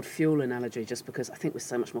struggle with the old fuel analogy, just because I think we're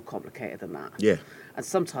so much more complicated than that. Yeah. And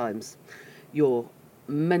sometimes your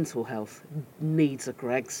mental health needs a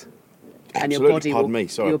Greg's. And your body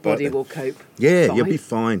will cope. Yeah,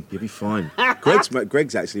 fine. You'll be fine.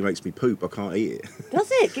 Greg's actually makes me poop. I can't eat it. Does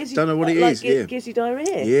it? Gives you, don't know what it is. It gives you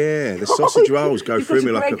diarrhea. Yeah, the sausage rolls go through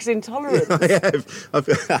me like Greg's intolerance. I have.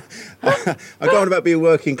 I go on about being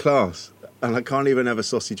working class, and I can't even have a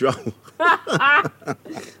sausage roll.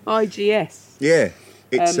 IGS. Yeah,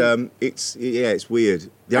 it's weird.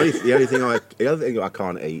 The other thing I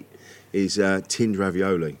can't eat is tinned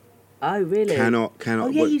ravioli. Oh, really? Cannot. Oh,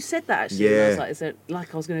 yeah, you said that actually. Yeah. I was like, is it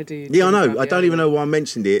like I was going to do... Yeah, I know. I don't even know why I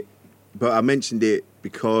mentioned it, but I mentioned it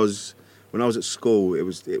because when I was at school,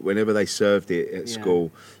 whenever they served it at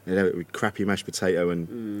school, they'd have it with crappy mashed potato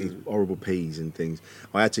and these horrible peas and things.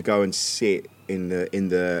 I had to go and sit in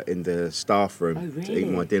the staff room to eat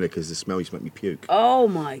my dinner because the smell used to make me puke. Oh,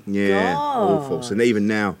 my God. Yeah, awful. So even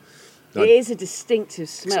now... It is a distinctive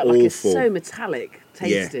smell. Awful. It's so metallic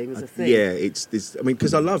tasting as a thing. Yeah, it's this. I mean,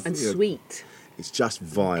 because I love and sweet. It's just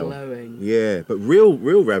vile. Glowing. Yeah, but real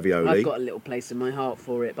ravioli. I've got a little place in my heart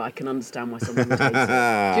for it, but I can understand why someone would hate it.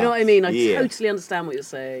 Do you know what I mean? I totally understand what you're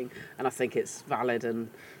saying, and I think it's valid and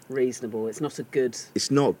reasonable. It's not a good.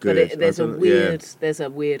 It's not good. But there's a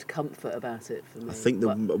weird comfort about it for me. I think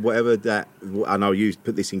whatever that, and I'll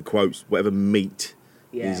put this in quotes, whatever meat.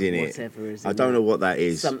 Is in it. Is I don't know what that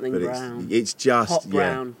is. Something but brown. It's just hot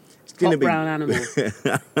brown. It's gonna be brown animal.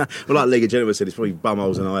 Well, like League of Gentlemen said, it's probably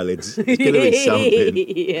bumholes and eyelids. It's going to be something.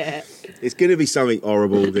 Yeah. It's going to be something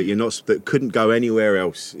horrible that couldn't go anywhere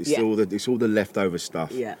else. It's all the leftover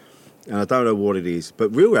stuff. Yeah. And I don't know what it is,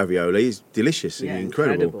 but real ravioli is delicious and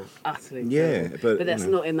incredible. Utterly incredible. Yeah, but that's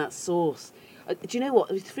not in that sauce. Do you know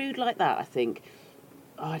what? With food like that, I think.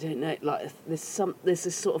 I don't know. Like there's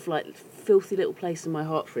this sort of like filthy little place in my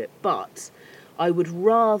heart for it. But I would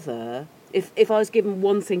rather, if I was given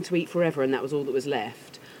one thing to eat forever and that was all that was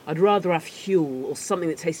left, I'd rather have Huel or something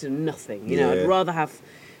that tasted of nothing. You know, I'd rather have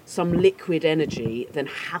some liquid energy than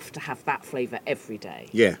have to have that flavour every day.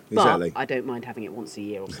 Yeah, exactly. But I don't mind having it once a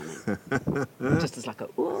year or something. Just as like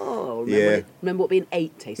remember what being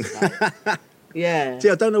 8 tasted like. Yeah. See,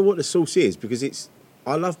 I don't know what the sauce is because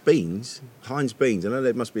I love beans, Heinz beans. I know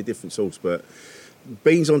there must be a different sauce, but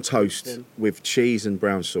beans on toast with cheese and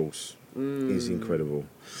brown sauce is incredible.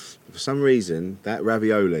 For some reason, that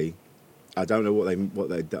ravioli, I don't know I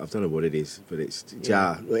don't know what it is, but it's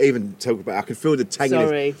even talk about. I can feel the tanginess.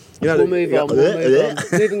 Sorry, we'll move on.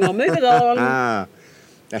 Moving on.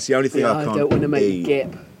 That's the only thing I can't. I don't want to make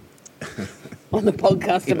Gip on the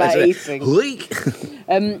podcast about eating.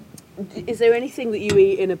 Is there anything that you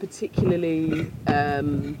eat in a particularly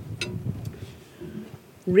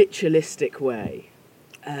ritualistic way?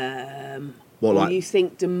 You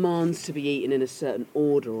think demands to be eaten in a certain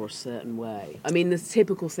order or a certain way? I mean, the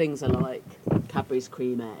typical things are like Cadbury's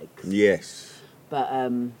cream eggs. Yes. But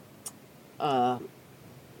a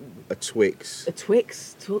Twix. A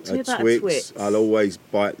Twix? Talk to me about a Twix. I'll always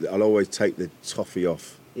take the toffee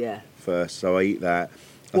off. Yeah. First, so I eat that.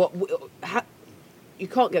 You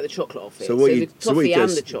can't get the chocolate off it. So the toffee and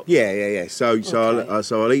the chocolate. Yeah. So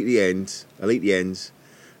I'll eat the ends.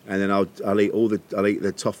 and then I'll eat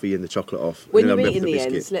the toffee and the chocolate off. When and you're then eating the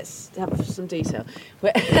biscuit. ends, let's have some detail.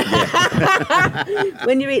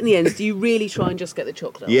 When you're eating the ends, do you really try and just get the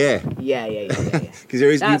chocolate off? Yeah. Yeah. Because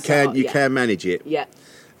you can manage it. Yeah.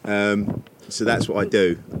 So that's what I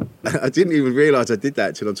do. I didn't even realise I did that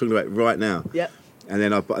until I'm talking about it right now. Yep. And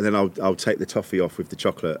then I'll take the toffee off with the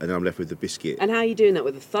chocolate, and then I'm left with the biscuit. And how are you doing that,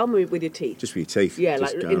 with the thumb or with your teeth? Just with your teeth. Yeah,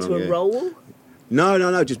 just like going into along, a roll?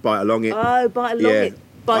 No, just bite along it. Oh, bite along it.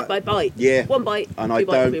 Bite. Yeah. One bite. And two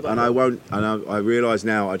bites, three bites. I won't. And I realise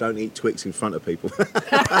now I don't eat Twix in front of people.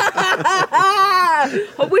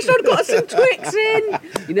 I wish I'd got some Twix in.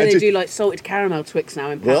 You know they do like salted caramel Twix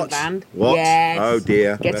now in Pound Band. What? Yes. Oh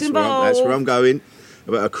dear. Get involved. That's where I'm going.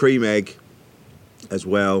 About a cream egg as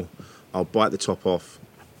well. I'll bite the top off,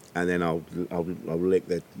 and then I'll lick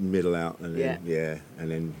the middle out, and then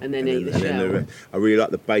and then eat the shell. I really like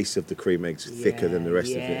the base of the cream eggs thicker than the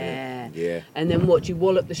rest of it. Yeah. And then what? Do you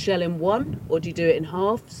wallop the shell in one, or do you do it in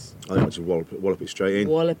halves? I think I just wallop it straight in.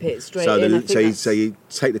 Wallop it straight in. So you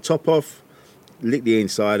take the top off, lick the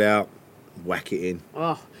inside out, whack it in.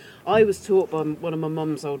 Oh, I was taught by one of my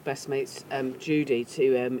mum's old best mates, Judy,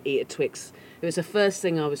 to eat a Twix. It was the first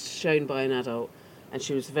thing I was shown by an adult, and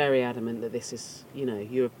she was very adamant that this is,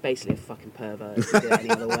 you're basically a fucking pervert if you do it any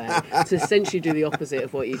other way. To essentially do the opposite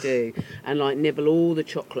of what you do, and like nibble all the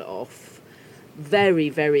chocolate off very,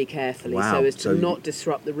 very carefully, so as to not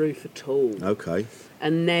disrupt the roof at all. Okay.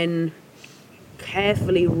 And then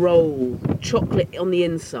carefully roll chocolate on the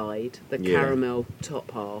inside, the caramel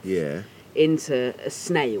top half, into a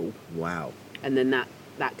snail. Wow. And then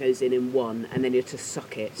that goes in one, and then you're to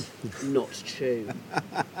suck it, not chew.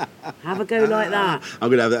 Have a go like that. I'm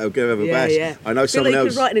going to have that. I'm going to have a bash. Yeah. I know someone else.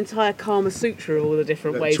 You could write an entire Kama Sutra of all the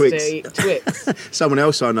different ways to eat Twix. Someone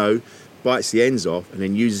else I know bites the ends off and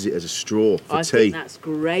then uses it as a straw for tea. I think that's a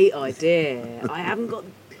great idea.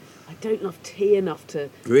 I don't love tea enough to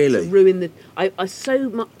ruin the.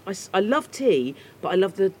 I love tea, but I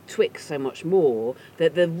love the Twix so much more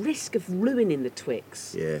that the risk of ruining the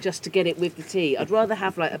Twix just to get it with the tea. I'd rather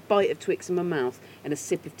have like a bite of Twix in my mouth and a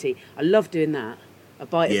sip of tea. I love doing that. A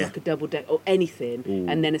bite of like a double deck or anything,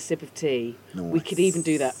 and then a sip of tea. Nice. We could even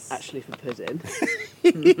do that actually for pudding.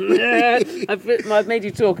 I've made you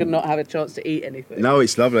talk and not have a chance to eat anything. No,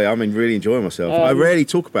 it's lovely. I'm really enjoying myself. I rarely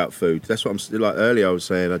talk about food. That's what I'm like earlier. I was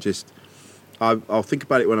saying I'll think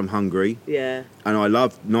about it when I'm hungry. Yeah. And I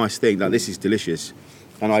love nice things like this is delicious.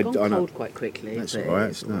 And it's gone cold quite quickly. That's all right.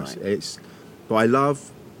 It's nice. But I love.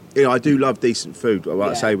 I do love decent food.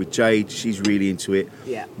 Like I say, with Jade, she's really into it.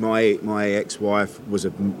 Yeah. My ex-wife was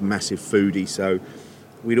a massive foodie, so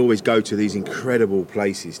we'd always go to these incredible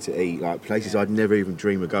places to eat, like places I'd never even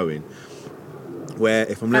dream of going. Where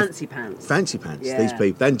if I'm fancy pants, these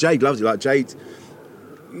people. Then Jade loves it. Like Jade,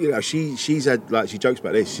 she's had she jokes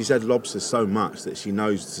about this. She's had lobster so much that she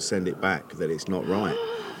knows to send it back that it's not right.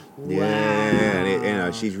 Wow. Yeah,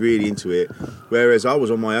 and she's really into it. Whereas I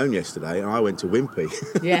was on my own yesterday and I went to Wimpy.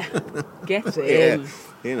 Yeah, get it.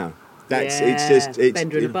 Yeah, it's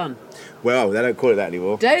Bender in a bun. Well, they don't call it that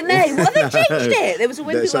anymore. Don't they? Well, they changed it. There was a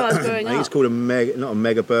Wimpy when I was growing up. I think it's called not a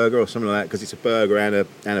mega burger or something like that because it's a burger and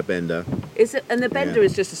a bender. Is it? And the bender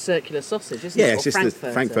is just a circular sausage, isn't it? Yeah, it's just the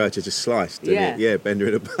Frankfurter just sliced. Yeah, bender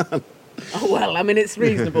in a bun. Oh, well, I mean, it's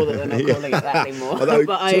reasonable that they're not calling it that anymore. Although,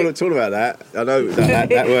 talking about that, I know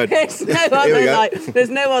that word. There's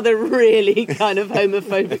no other really kind of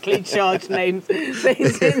homophobically charged names. They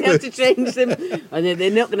have to change them. And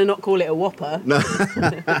they're not going to not call it a Whopper. No.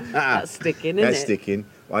 That's sticking, isn't it? That's sticking.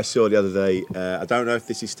 I saw the other day, I don't know if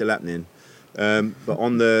this is still happening,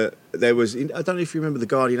 but there was, I don't know if you remember the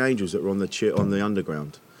Guardian Angels that were on the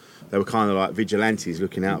Underground. They were kind of like vigilantes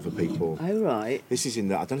looking out for people. Oh, right. This is I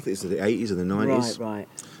don't know if it's the 80s or the 90s. Right.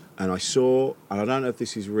 And I saw, and I don't know if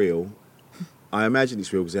this is real, I imagine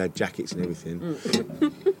it's real because they had jackets and everything.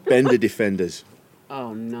 Bender defenders.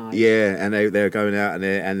 Oh, nice. Yeah, and they're going out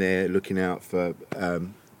and they're looking out for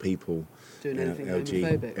people. Doing anything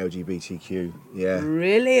homophobic? LGBTQ, yeah.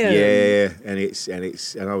 Really? Yeah, and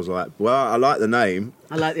I was like, well, I like the name.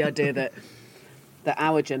 I like the idea that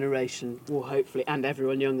our generation will hopefully, and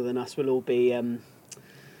everyone younger than us, will all be,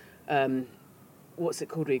 what's it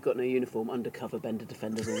called where you've got no uniform? Undercover Bender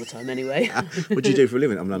defenders all the time anyway. What do you do for a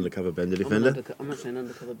living? I'm an undercover Bender defender. I'm actually an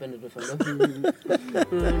undercover Bender defender.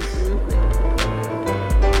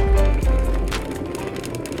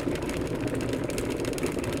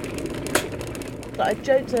 I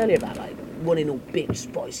joked earlier about wanting all big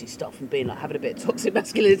spicy stuff and being having a bit of toxic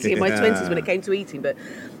masculinity in my 20s when it came to eating, but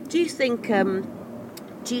do you think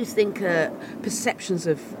perceptions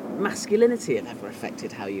of masculinity have ever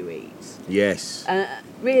affected how you eat? Yes.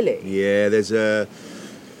 Really? Yeah, there's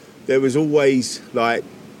there was always, like,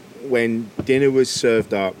 when dinner was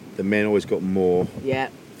served up, the men always got more. Yeah.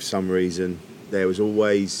 For some reason. There was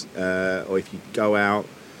always, or if you go out,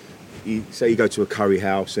 you go to a curry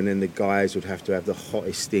house and then the guys would have to have the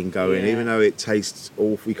hottest thing going, even though it tastes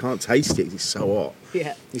awful. You can't taste it, it's so hot.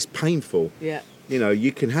 Yeah. It's painful. Yeah. You know,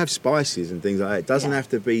 you can have spices and things like that. It doesn't have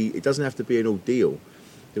to be an ordeal.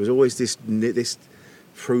 There was always this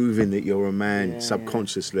proving that you're a man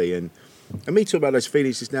subconsciously, and me talking about those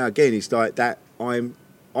feelings just now. Again, it's like that.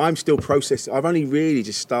 I'm still processing. I've only really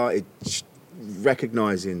just started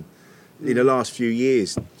recognising in the last few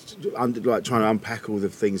years, like trying to unpack all the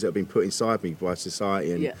things that have been put inside me by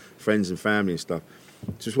society and friends and family and stuff.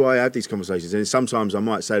 Which is why I have these conversations, and sometimes I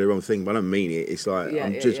might say the wrong thing, but I don't mean it. It's like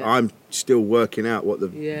I'm still working out what the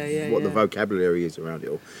vocabulary is around it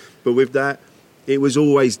all. But with that, it was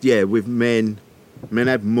always with men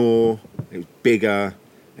had more, it was bigger,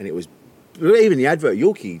 and it was even the advert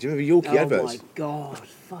Yorkie. Do you remember Yorkie adverts? Oh my God,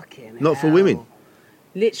 fucking Not hell. for women.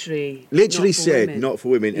 Literally said women. not for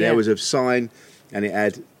women, and there was a sign, and it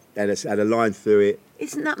had a line through it.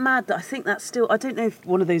 Isn't that mad that I think that's still... I don't know if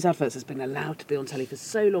one of those adverts has been allowed to be on telly for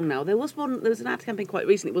so long now. There was an ad campaign quite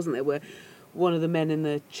recently, wasn't there, where one of the men in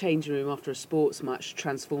the changing room after a sports match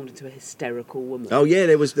transformed into a hysterical woman. Oh, yeah,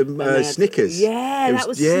 there was the Snickers. Yeah, that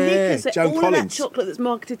was Snickers. Joan all Collins. of that chocolate that's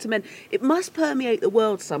marketed to men. It must permeate the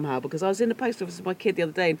world somehow, because I was in the post office with my kid the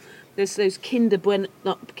other day, and there's those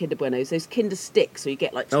not Kinder Buenos, those Kinder Sticks, so you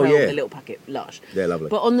get like 12 in a little packet, lush. They're lovely.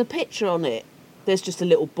 But on the picture on it, there's just a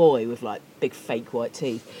little boy with like big fake white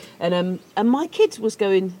teeth, and my kid was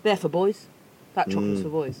going, "They're for boys. That chocolate's for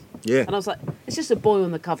boys." Yeah. And I was like, "It's just a boy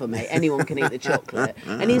on the cover, mate. Anyone can eat the chocolate."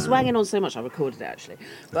 And he's wanging on so much, I recorded it actually.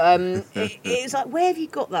 But it's like, where have you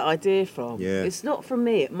got that idea from? Yeah. It's not from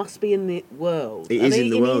me. It must be in the world. It is in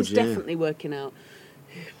the world. He's definitely working out,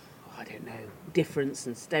 I don't know, difference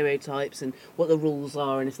and stereotypes and what the rules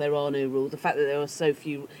are, and if there are no rules, the fact that there are so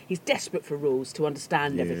few. He's desperate for rules to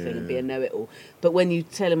understand everything and be a know-it-all. But when you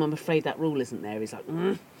tell him, "I'm afraid that rule isn't there," he's like,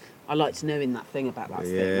 I like to know in that thing about that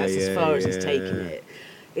thing. That's as far as he's taking it.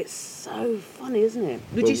 It's so funny, isn't it?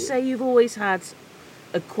 Would you say you've always had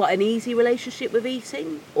quite an easy relationship with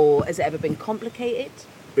eating, or has it ever been complicated?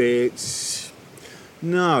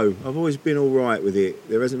 No, I've always been all right with it.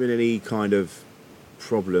 There hasn't been any kind of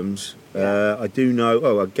problems. I do know.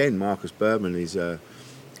 Oh, again, Marcus Berman is.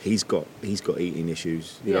 He's got eating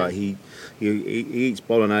issues. You know, he eats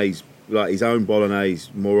bolognese, like his own bolognese,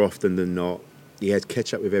 more often than not. He has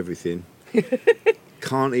ketchup with everything.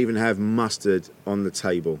 Can't even have mustard on the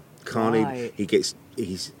table. Can't even.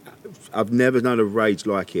 I've never known a rage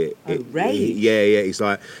like it. Rage? Yeah. He's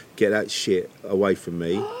like, "Get that shit away from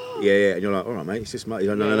me." yeah. And you're like, "All right, mate, it's just mate." He's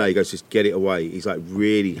like, no. He goes, "Just get it away." He's like,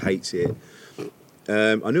 really hates it.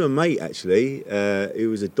 I knew a mate actually. He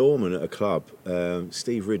was a doorman at a club,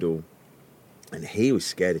 Steve Riddle, and he was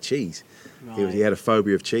scared of cheese. Right. He had a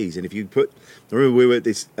phobia of cheese, and if you put, I remember we were at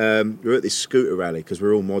this scooter rally because we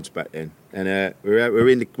were all mods back then, and we were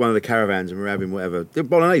in one of the caravans and we were having whatever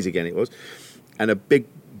bolognese again it was, and a big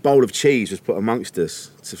bowl of cheese was put amongst us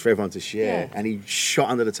for everyone to share, and he shot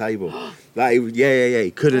under the table. Like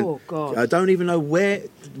he couldn't. Oh God! I don't even know where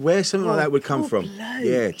something like that would come from. Bloke.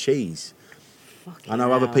 Yeah, cheese. Fucking I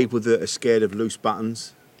know other people that are scared of loose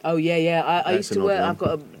buttons. Oh yeah. I used to work. One. I've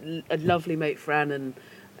got a lovely mate, Fran, and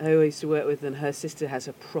who I used to work with, and her sister has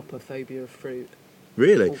a proper phobia of fruit.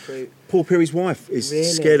 Really? All fruit. Paul Perry's wife is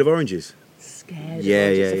scared of oranges. Scared of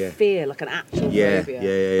oranges. It's a fear, like an actual phobia.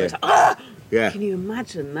 Yeah. It's like, ah! Yeah. Can you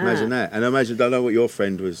imagine that? Imagine that. And I don't know what your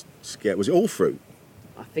friend was scared. Was it all fruit?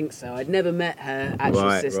 I think so. I'd never met her actual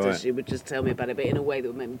sister. Right. She would just tell me about it, but in a way that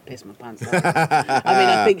would make me piss my pants off. I mean,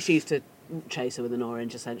 I think she used to chase her with an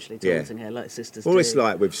orange, essentially, taunting her like sisters do. It's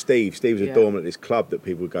like with Steve. Steve was a doorman at this club that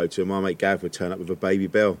people would go to, and my mate Gav would turn up with a baby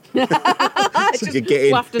bell. So you get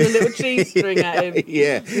in. Wafting a little cheese string at him.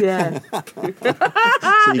 Yeah. So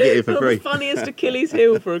you get in for free. The funniest Achilles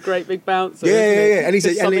heel for a great big bouncer. Yeah. And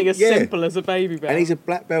he's something as simple as a baby bell. And he's a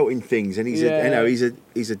black belt in things, and he's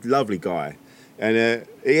a lovely guy. And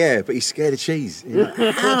but he's scared of cheese. You're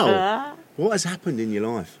like, how? What has happened in your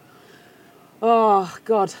life? Oh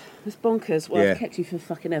God, it's bonkers. Well, I've kept you for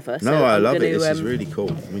fucking ever. No, I love it. This is really cool.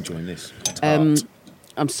 I'm enjoying this.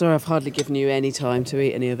 I'm sorry, I've hardly given you any time to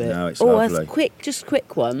eat any of it. No, it's lovely. Just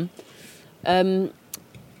quick one. Have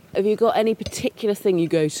you got any particular thing you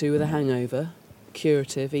go to with a hangover?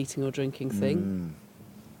 Curative eating or drinking thing?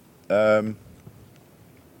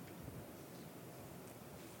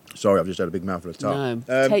 Sorry, I've just had a big mouthful of tart.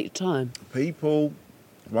 No, take your time.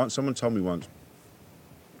 Someone told me once,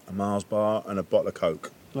 a Mars bar and a bottle of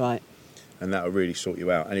Coke. Right. And that'll really sort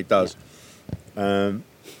you out. And it does.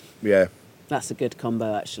 Yeah. That's a good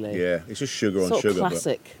combo, actually. Yeah, it's just sugar on sort sugar. Of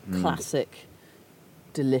classic,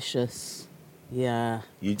 delicious. Yeah.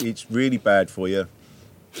 It's really bad for you,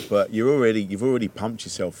 but you've already pumped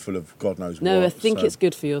yourself full of God knows what. No, I think it's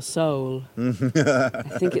good for your soul. I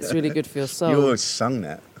think it's really good for your soul. You always sung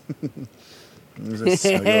that.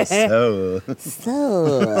 Your soul.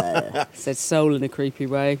 Soul. Said soul in a creepy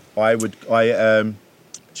way.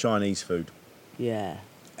 Chinese food. Yeah.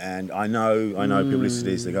 And I know people listen to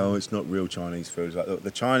this, they go, oh, it's not real Chinese food. It's like, look, the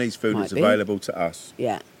Chinese food Might that's be. available to us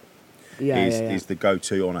is the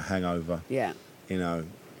go-to on a hangover. Yeah. You know,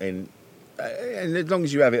 and as long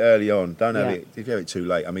as you have it early on, don't have it, if you have it too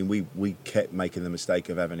late. I mean, we kept making the mistake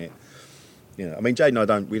of having it. You know, I mean, Jade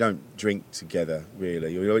and I we don't drink together,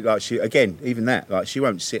 really. Like she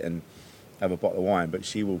won't sit and have a bottle of wine, but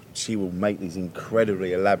she will make these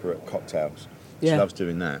incredibly elaborate cocktails. She loves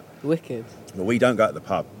doing that. Wicked. But we don't go to the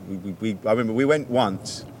pub. I remember we went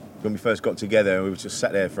once when we first got together, and we just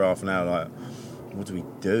sat there for half an hour like, what do we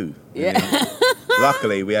do? Yeah.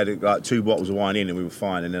 Luckily, we had like 2 bottles of wine in, and we were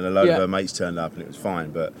fine. And then a load of her mates turned up, and it was fine.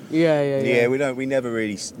 But yeah. We never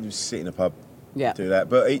really sit in a pub. Yeah. Do that,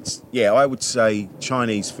 but I would say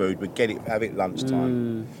Chinese food, but have it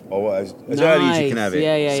lunchtime or as early as you can have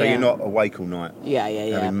it, so you're not awake all night.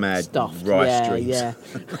 Having mad stuffed rice dreams.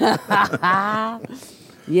 Yeah.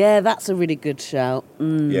 Yeah, that's a really good shout.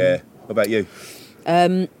 Yeah. What about you?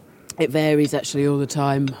 It varies actually all the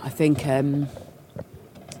time. I think a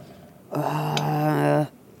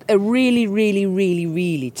really, really, really,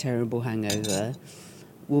 really terrible hangover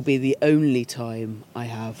will be the only time I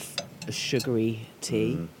have a sugary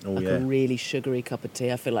tea, a really sugary cup of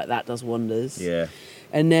tea. I feel like that does wonders. Yeah.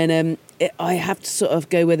 And then I have to sort of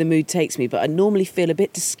go where the mood takes me, but I normally feel a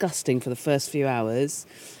bit disgusting for the first few hours.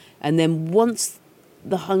 And then once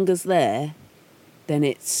the hunger's there, then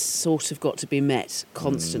it's sort of got to be met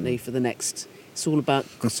constantly for the next... It's all about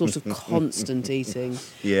sort of constant eating.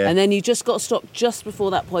 Yeah. And then you just got to stop just before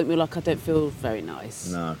that point where you're like, I don't feel very nice.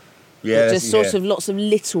 No. Yeah, just sort of lots of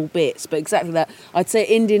little bits, but exactly that. I'd say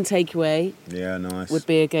Indian takeaway. Yeah, nice. Would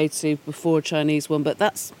be a go-to before a Chinese one, but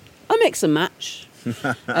that's a mix and match.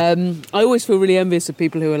 I always feel really envious of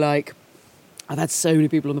people who are like, I've had so many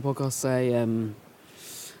people on the podcast say,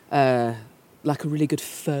 like a really good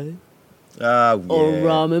pho. Oh, yeah. Or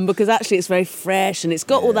ramen, because actually it's very fresh and it's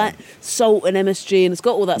got all that salt and MSG and it's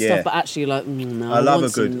got all that stuff, but actually you're like, no,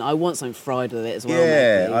 I want something fried with it as well.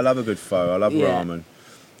 Yeah, maybe. I love a good pho. I love ramen.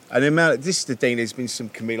 And the amount, this is the thing, there's been some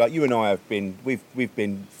comedy, like you and I have been, we've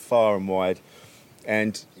been far and wide,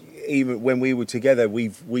 and even when we were together,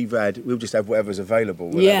 we'll just have whatever's available.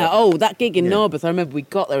 Whatever. That gig in Narberth, I remember we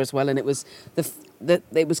got there as well, and it was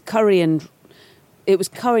it was curry and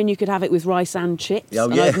you could have it with rice and chips.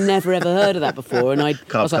 Oh, and I'd never ever heard of that before, and I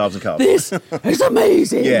was like, carbs. This is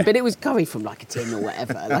amazing. Yeah. But it was curry from like a tin or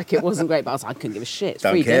whatever. Like it wasn't great, but I was like, I couldn't give a shit. It's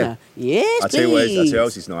free dinner. Yes, I tell you what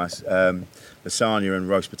else is nice. Lasagna and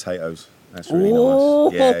roast potatoes. That's really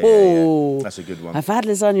nice. Yeah. That's a good one. I've had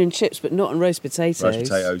lasagna and chips, but not on roast potatoes.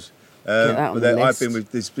 Roast potatoes.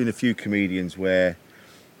 There's been a few comedians where,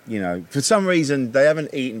 you know, for some reason they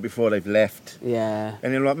haven't eaten before they've left. Yeah.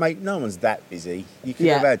 And they're like, mate, no one's that busy. You could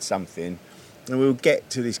have had something. And we'll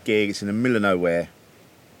get to this gig, it's in the middle of nowhere.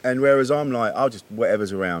 And whereas I'm like, I'll just,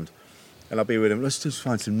 whatever's around. And I'll be with them, let's just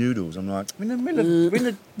find some noodles. I'm like, we're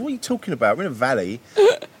what are you talking about? We're in a valley.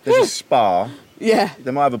 There's a spa. Yeah.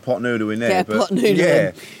 They might have a pot noodle in there. Pot noodle.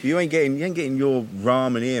 Yeah. You ain't getting your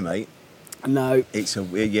ramen here, mate. No.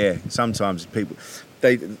 Sometimes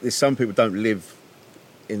there's some people don't live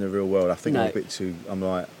in the real world. I think I'm a bit too, I'm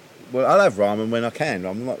like, well, I'll have ramen when I can.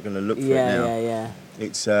 I'm not going to look for it now. Yeah.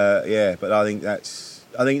 It's, but I think that,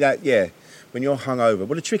 when you're hungover,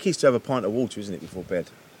 well, the trick is to have a pint of water, isn't it, before bed?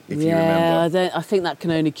 If you remember. I think that can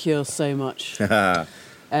only cure so much. Well,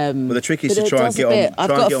 the trick is to try and get on. I've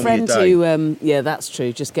got a friend who, that's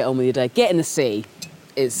true. Just get on with your day. Get in the sea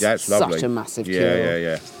is such a massive cure.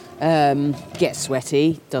 Yeah. Get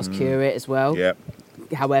sweaty does cure it as well. Yep.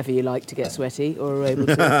 However you like to get sweaty or are able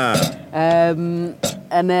to.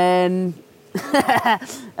 And then,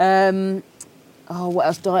 what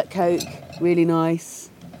else? Diet Coke, really nice.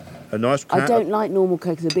 A nice. I don't like normal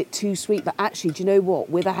Coke; it's a bit too sweet. But actually, do you know what?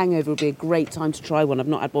 With a hangover, it would be a great time to try one. I've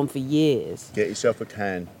not had one for years. Get yourself a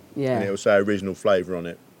can. Yeah. And it'll say original flavour on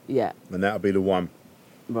it. Yeah. And that'll be the one.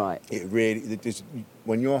 Right. It really,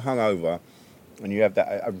 when you're hungover, and you have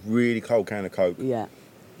a really cold can of Coke. Yeah.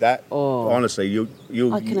 That honestly, you'll it's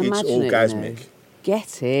orgasmic.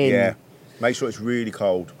 Get in. Yeah. Make sure it's really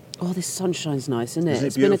cold. Oh, this sunshine's nice, isn't it? Isn't it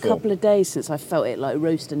It's been a beautiful? couple of days since I felt it like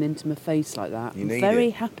roasting into my face like that. You I'm need very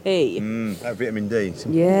it. happy. That vitamin D. It's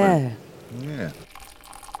Yeah. important. Yeah.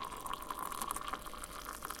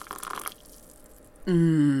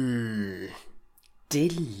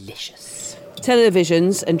 Delicious.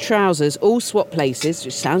 Televisions and trousers all swap places,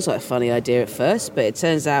 which sounds like a funny idea at first, but it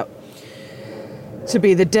turns out to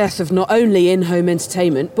be the death of not only in-home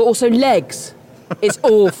entertainment, but also legs. It's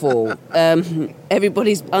awful.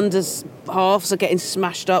 Everybody's under halves are getting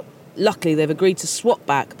smashed up. Luckily, they've agreed to swap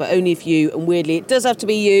back, but only if you, and weirdly, it does have to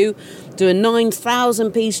be you, do a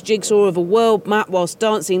 9,000-piece jigsaw of a world map whilst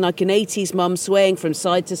dancing like an 80s mum swaying from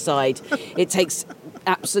side to side. It takes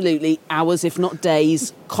absolutely hours, if not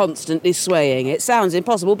days, constantly swaying. It sounds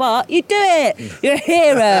impossible, but you do it! You're a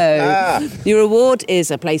hero! Your reward is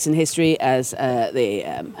a place in history as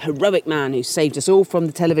the heroic man who saved us all from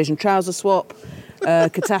the television trouser swap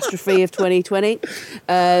catastrophe of 2020.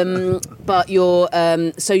 But you're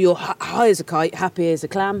high as a kite, happy as a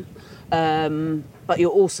clam, but you're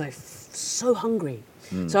also so hungry.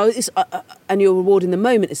 So it's, and your reward in the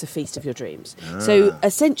moment is a feast of your dreams. So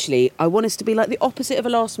essentially, I want us to be like the opposite of a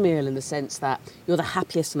last meal in the sense that you're the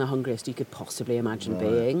happiest and the hungriest you could possibly imagine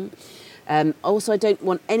being. Also, I don't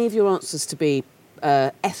want any of your answers to be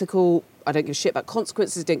ethical. I don't give a shit about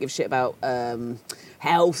consequences. Don't give a shit about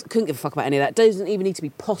health. Couldn't give a fuck about any of that. Doesn't even need to be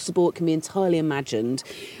possible. It can be entirely imagined.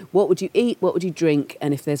 What would you eat? What would you drink?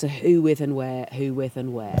 And if there's a who, with and where, who, with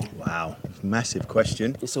and where? Wow, massive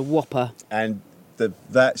question. It's a whopper. And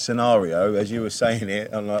that scenario, as you were saying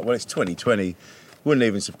it, I'm like, well, it's 2020. Wouldn't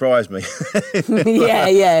even surprise me.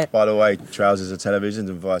 Yeah. By the way, trousers are televisions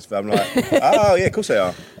and vice versa. I'm like, oh, yeah, of course they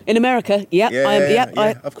are. In America,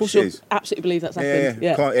 I of course it is. Absolutely believe that's happened.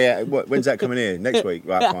 Yeah. When's that coming here? Next week?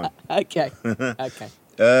 Right, fine. Okay.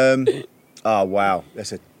 Oh, wow.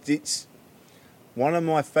 It's one of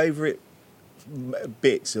my favourite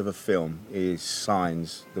bits of a film is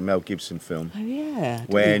Signs, the Mel Gibson film. Oh, yeah.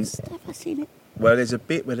 I've never seen it. Well, there's a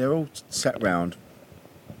bit where they're all sat round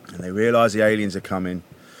and they realise the aliens are coming,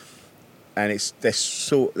 and they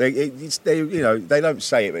don't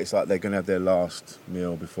say it, but it's like they're going to have their last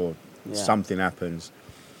meal before something happens,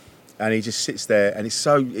 and he just sits there, and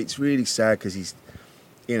it's really sad because he's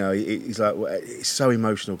like, it's so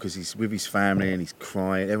emotional because he's with his family and he's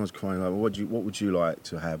crying. Everyone's crying like, what would you like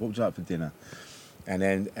to have? What would you like for dinner? And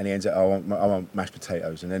he ends up, I want mashed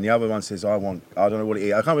potatoes. And then the other one says, I don't know what it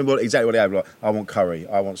is. I can't remember exactly what it is. Like, I want curry.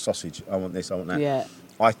 I want sausage. I want this. I want that. Yeah.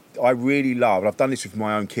 I really love, and I've done this with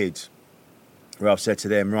my own kids, where I've said to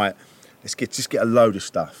them, right, let's just get a load of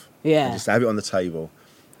stuff. Yeah. And just have it on the table.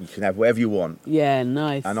 You can have whatever you want. Yeah,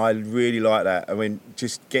 nice. And I really like that. I mean,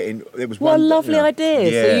 just getting, it was what one... a lovely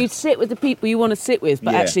idea. Yeah. So you sit with the people you want to sit with,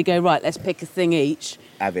 but actually go, right, let's pick a thing each.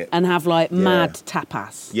 Have it. And have like mad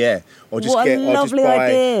tapas. Yeah. Or just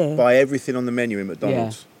buy everything on the menu in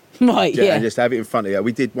McDonald's. Yeah. Right, yeah. And just have it in front of you.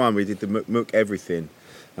 We did the Mook everything.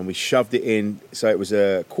 And we shoved it in, so it was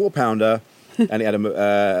a quarter pounder, and it had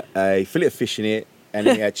a fillet of fish in it, and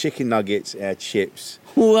it had chicken nuggets, it had chips.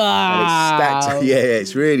 Wow. And it's stacked. Yeah,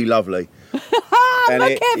 it's really lovely. And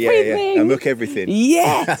Mook everything. And Mook everything.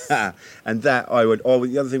 Yes. And that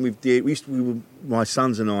the other thing my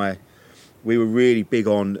sons and I, we were really big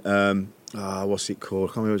on, what's it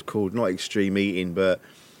called? I can't remember what it's called. Not extreme eating, but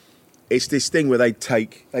it's this thing where they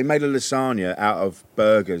made a lasagna out of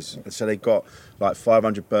burgers. And so they got like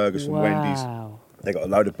 500 burgers from Wendy's. They got a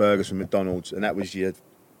load of burgers from McDonald's, and that was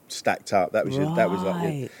stacked up. That was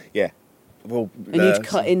Well, and you'd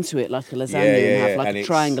cut into it like a lasagna and have like a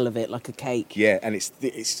triangle of it, like a cake. Yeah, and it's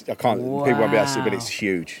I can't. People won't be able to see, but it's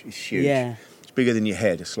huge. It's huge. Yeah. It's bigger than your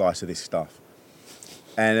head. A slice of this stuff.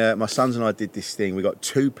 And my sons and I did this thing. We got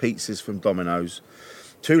 2 pizzas from Domino's,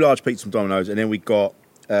 2 large pizzas from Domino's, and then we got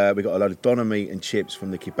a load of doner meat and chips from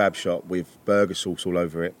the kebab shop with burger sauce all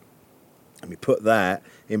over it. And we put that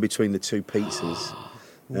in between the 2 pizzas.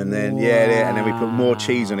 And then, and then we put more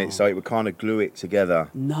cheese on it so it would kind of glue it together.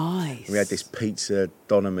 Nice. We had this pizza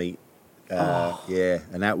doner meat.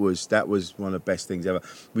 And that was one of the best things ever.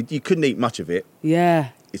 You couldn't eat much of it. Yeah.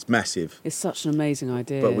 It's massive. It's such an amazing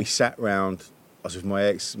idea. But we sat round. I was with my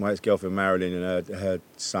ex-girlfriend Marilyn and her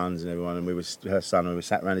sons and everyone, and we sat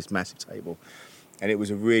around this massive table, and it was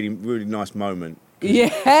a really, really nice moment.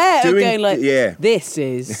 Yeah, this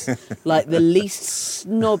is like the least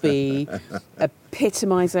snobby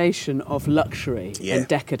epitomisation of luxury and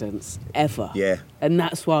decadence ever. Yeah. And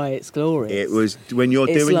that's why it's glorious. It was, when you're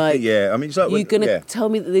doing like, I mean, it's like... You're going to tell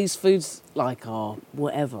me that these foods, like, are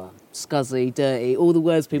whatever, scuzzy, dirty, all the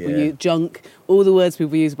words people use, junk, all the words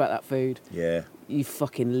people use about that food. Yeah. You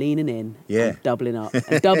fucking leaning in and doubling up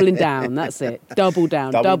and doubling down. That's it. Double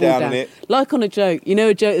down. Double down. Like on a joke. You know,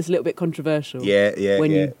 a joke that's a little bit controversial. Yeah.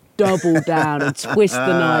 When you double down and twist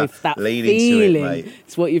the knife. That Lean feeling. into it, mate.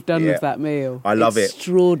 It's what you've done with that meal. I love it.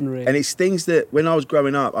 Extraordinary. And it's things that, when I was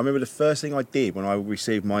growing up, I remember the first thing I did when I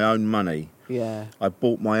received my own money. Yeah. I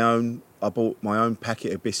bought my own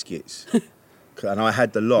packet of biscuits. And I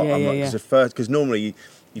had the lot. Because normally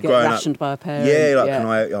you get growing rationed up, by a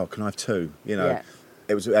parent. can I have two? You know. Yeah.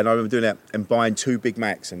 It was, and I remember doing that and buying 2 Big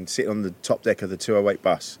Macs and sitting on the top deck of the 208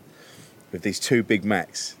 bus with these 2 Big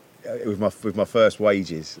Macs with my first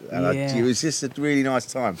wages, and it was just a really nice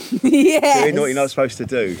time. Doing what you're not supposed to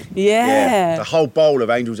do. Yeah. The whole bowl of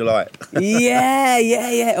Angel Delight.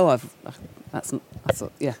 Yeah. Oh, that's that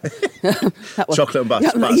one. Chocolate and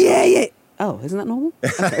butterscotch. Yeah. Oh, isn't that normal?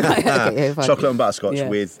 Okay, fine. Chocolate and butterscotch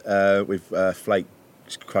with flake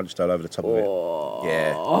crunched all over the top of it.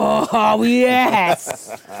 Yeah. Oh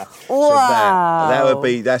yes. Wow.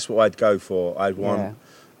 So that's what I'd go for. I'd want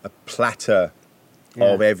a platter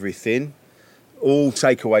of everything, all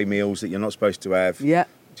takeaway meals that you're not supposed to have. Yeah.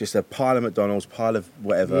 Just a pile of McDonald's, pile of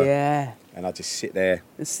whatever. Yeah. And I just sit there.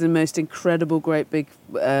 It's the most incredible, great big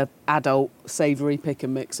adult savoury pick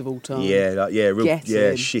and mix of all time. Yeah,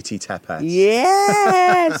 shitty tapas.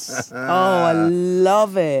 Yes. Oh, I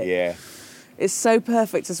love it. Yeah. It's so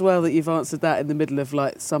perfect as well that you've answered that in the middle of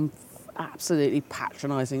like some absolutely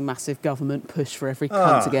patronising massive government push for every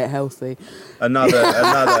cunt to get healthy.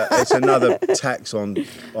 It's another tax on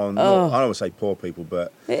I don't want to say poor people,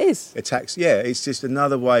 but it is a tax. Yeah, it's just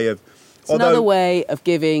another way of. Another way of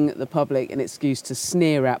giving the public an excuse to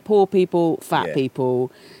sneer at poor people, fat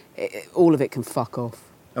people. All of it can fuck off.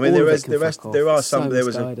 I mean, I saw there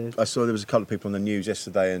was a couple of people on the news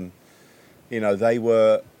yesterday, and you know they're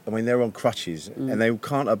on crutches, and they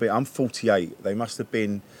can't have been. I'm 48. They must have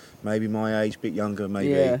been maybe my age, a bit younger, maybe.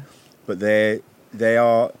 Yeah. But they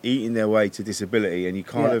are eating their way to disability, and you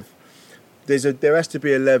kind of. There has to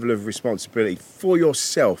be a level of responsibility for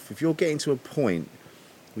yourself. If you're getting to a point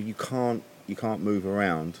where you can't move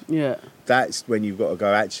around. Yeah. That's when you've got to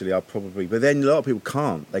go, actually, I'll probably... But then a lot of people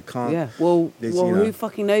can't. They can't... Yeah, well who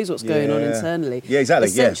fucking knows what's going on internally? Yeah, exactly,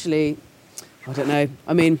 Essentially, I don't know.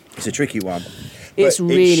 I mean... It's a tricky one. It's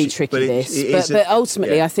really tricky, but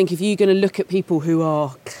ultimately, I think if you're going to look at people who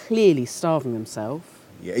are clearly starving themselves...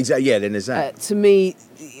 Yeah, exactly. Yeah, then there's that. To me,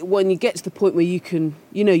 when you get to the point where you can...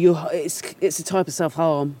 it's a type of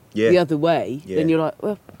self-harm the other way, then you're like,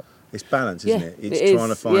 well... It's balance, isn't it? It's trying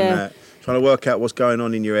to find that, trying to work out what's going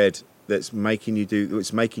on in your head that's making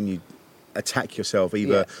you attack yourself,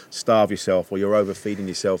 either starve yourself or you're overfeeding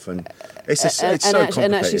yourself, and it's so complicated.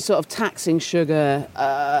 And actually, sort of taxing sugar.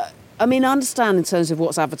 I mean, I understand in terms of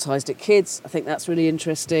what's advertised at kids. I think that's really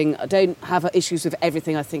interesting. I don't have issues with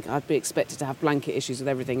everything. I think I'd be expected to have blanket issues with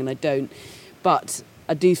everything, and I don't. But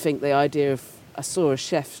I do think the idea of... I saw a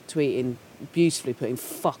chef tweeting beautifully, putting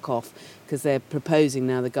 "fuck off," because they're proposing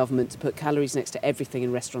now, the government, to put calories next to everything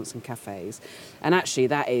in restaurants and cafes. And actually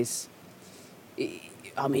that is...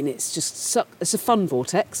 I mean, it's just... It's a fun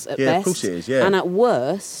vortex at best. Yeah, of course it is, yeah. And at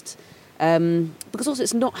worst... because also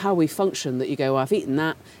it's not how we function that you go, I've eaten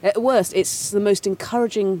that. At worst, it's the most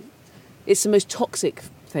encouraging... It's the most toxic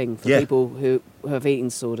thing for people who have eating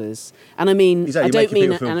disorders. And I mean, I don't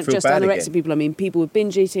mean just anorexic people, I mean people with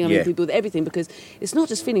binge eating, I mean people with everything, because it's not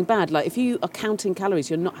just feeling bad. Like if you are counting calories,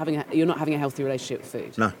 you're not having a healthy relationship with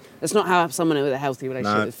food. No. That's not how someone with a healthy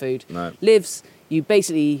relationship with food lives. You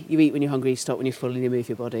eat when you're hungry, you stop when you're full, and you move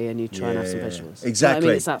your body, and you try and have some vegetables. Exactly. You know what I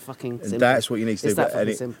mean? It's that fucking simple. And that's what you need to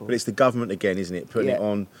do. Simple. But it's the government again, isn't it? Putting it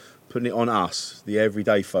on us, the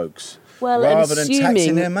everyday folks. Well, rather than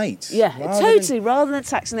taxing their mates. Yeah, rather than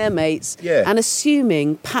taxing their mates and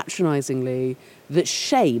assuming patronisingly that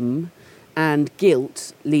shame and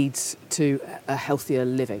guilt leads to a healthier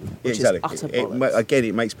living, which is utter bollocks. Again,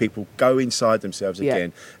 it makes people go inside themselves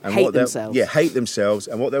again. And hate themselves. Yeah, hate themselves.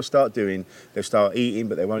 And what they'll start doing, they'll start eating,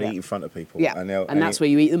 but they won't eat in front of people. Yeah, and that's where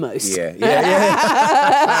you eat the most. Yeah.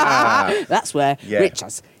 That's where Rich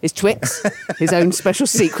has his Twix, his own special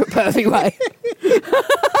secret pervy way.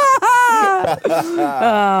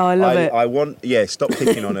 Oh, I love it. I want, stop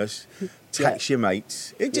picking on us. Tax your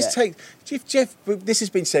mates. It just takes. If Jeff, this has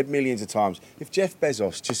been said millions of times. If Jeff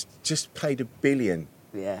Bezos just paid $1 billion,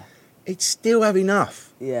 he'd still have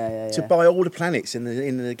enough. To buy all the planets in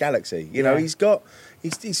the galaxy. You know, he's got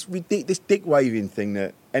this dick waving thing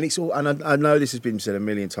that, and it's all. And I know this has been said a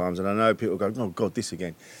million times, and I know people go, "Oh God, this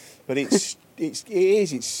again," but it's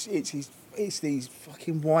these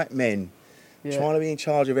fucking white men. Trying to be in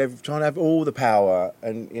charge of trying to have all the power,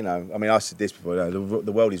 and you know, I mean, I said this before. You know,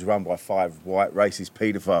 the world is run by 5 white racist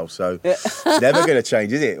paedophiles, so it's never going to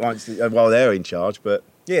change, is it? While they're in charge, but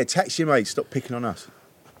tax your mates. Stop picking on us.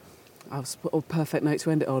 I'll put a perfect note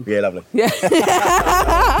to end it on. Yeah, lovely. Yeah.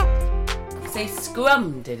 Say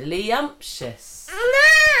scrum diddly umptious.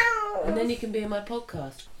 No! And then you can be in my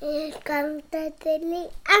podcast. Scrum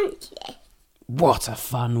diddly umptious. What a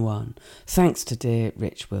fun one. Thanks to dear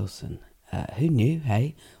Rich Wilson. Who knew,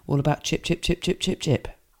 hey? All about chip, chip, chip, chip, chip, chip.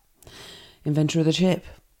 Inventor of the chip.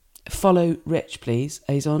 Follow Rich, please.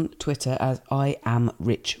 He's on Twitter as I am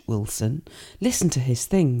Rich Wilson. Listen to his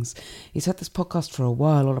things. He's had this podcast for a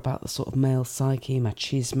while, all about the sort of male psyche,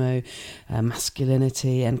 machismo,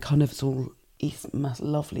 masculinity, and kind of sort of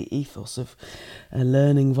lovely ethos of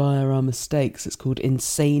learning via our mistakes. It's called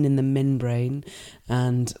Insane in the Men Brain,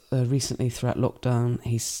 and recently throughout lockdown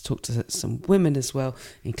he's talked to some women as well,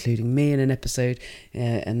 including me in an episode,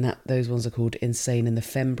 and those ones are called Insane in the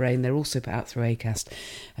Fem Brain. They're also put out through Acast,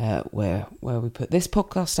 where we put this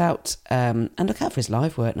podcast out, and look out for his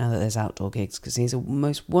live work now that there's outdoor gigs, because he's a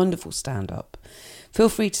most wonderful stand-up. Feel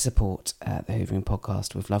free to support the Hoovering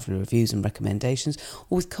Podcast with lovely reviews and recommendations,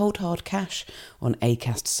 or with cold hard cash on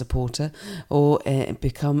Acast Supporter, or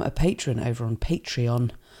become a patron over on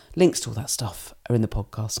Patreon. Links to all that stuff are in the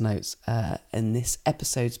podcast notes in this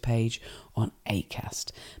episode's page on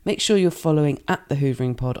Acast. Make sure you're following at the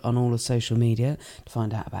Hoovering Pod on all of social media to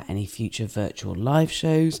find out about any future virtual live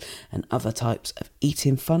shows and other types of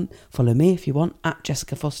eating fun. Follow me if you want, at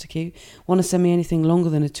Jessica Fosterq. Want to send me anything longer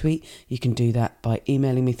than a tweet? You can do that by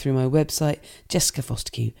emailing me through my website,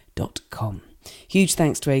 jessicafosterq.com. Huge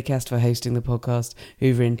thanks to Acast for hosting the podcast.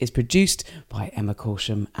 Hoovering is produced by Emma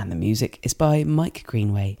Corsham and the music is by Mike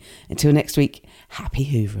Greenway. Until next week, happy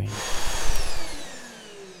Hoovering.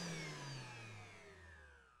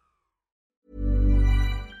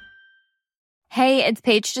 Hey, it's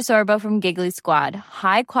Paige DeSorbo from Giggly Squad.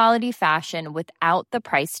 High quality fashion without the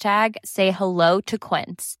price tag. Say hello to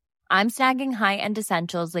Quince. I'm snagging high-end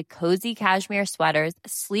essentials like cozy cashmere sweaters,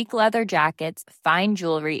 sleek leather jackets, fine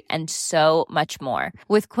jewelry, and so much more.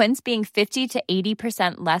 With Quince being 50 to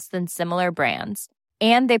 80% less than similar brands.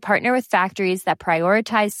 And they partner with factories that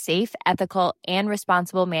prioritize safe, ethical, and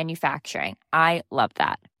responsible manufacturing. I love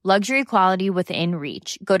that. Luxury quality within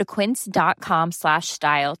reach. Go to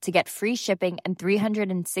quince.com/style to get free shipping and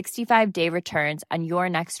 365-day returns on your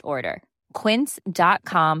next order.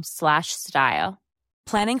 Quince.com/style.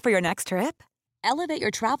 Planning for your next trip? Elevate your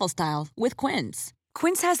travel style with Quince.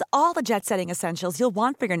 Quince has all the jet-setting essentials you'll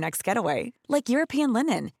want for your next getaway, like European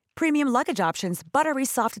linen, premium luggage options, buttery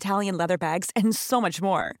soft Italian leather bags, and so much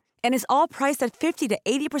more. And is all priced at 50 to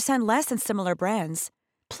 80% less than similar brands.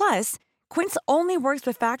 Plus, Quince only works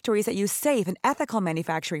with factories that use safe and ethical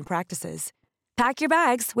manufacturing practices. Pack your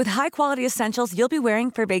bags with high-quality essentials you'll be wearing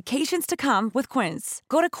for vacations to come with Quince.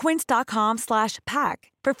 Go to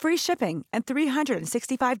quince.com/pack for free shipping and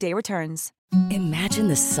 365-day returns. Imagine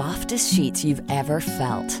the softest sheets you've ever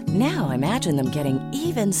felt. Now imagine them getting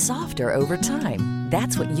even softer over time.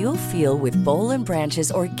 That's what you'll feel with Boll &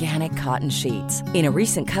 Branch's organic cotton sheets. In a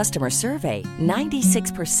recent customer survey,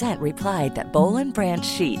 96% replied that Boll & Branch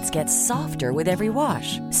sheets get softer with every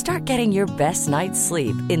wash. Start getting your best night's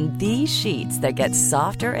sleep in these sheets that get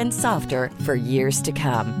softer and softer for years to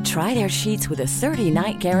come. Try their sheets with a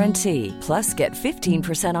 30-night guarantee. Plus, get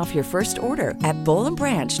 15% off your first order at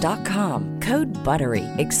bollandbranch.com. Code BUTTERY.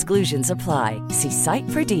 Exclusions apply. See site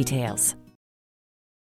for details.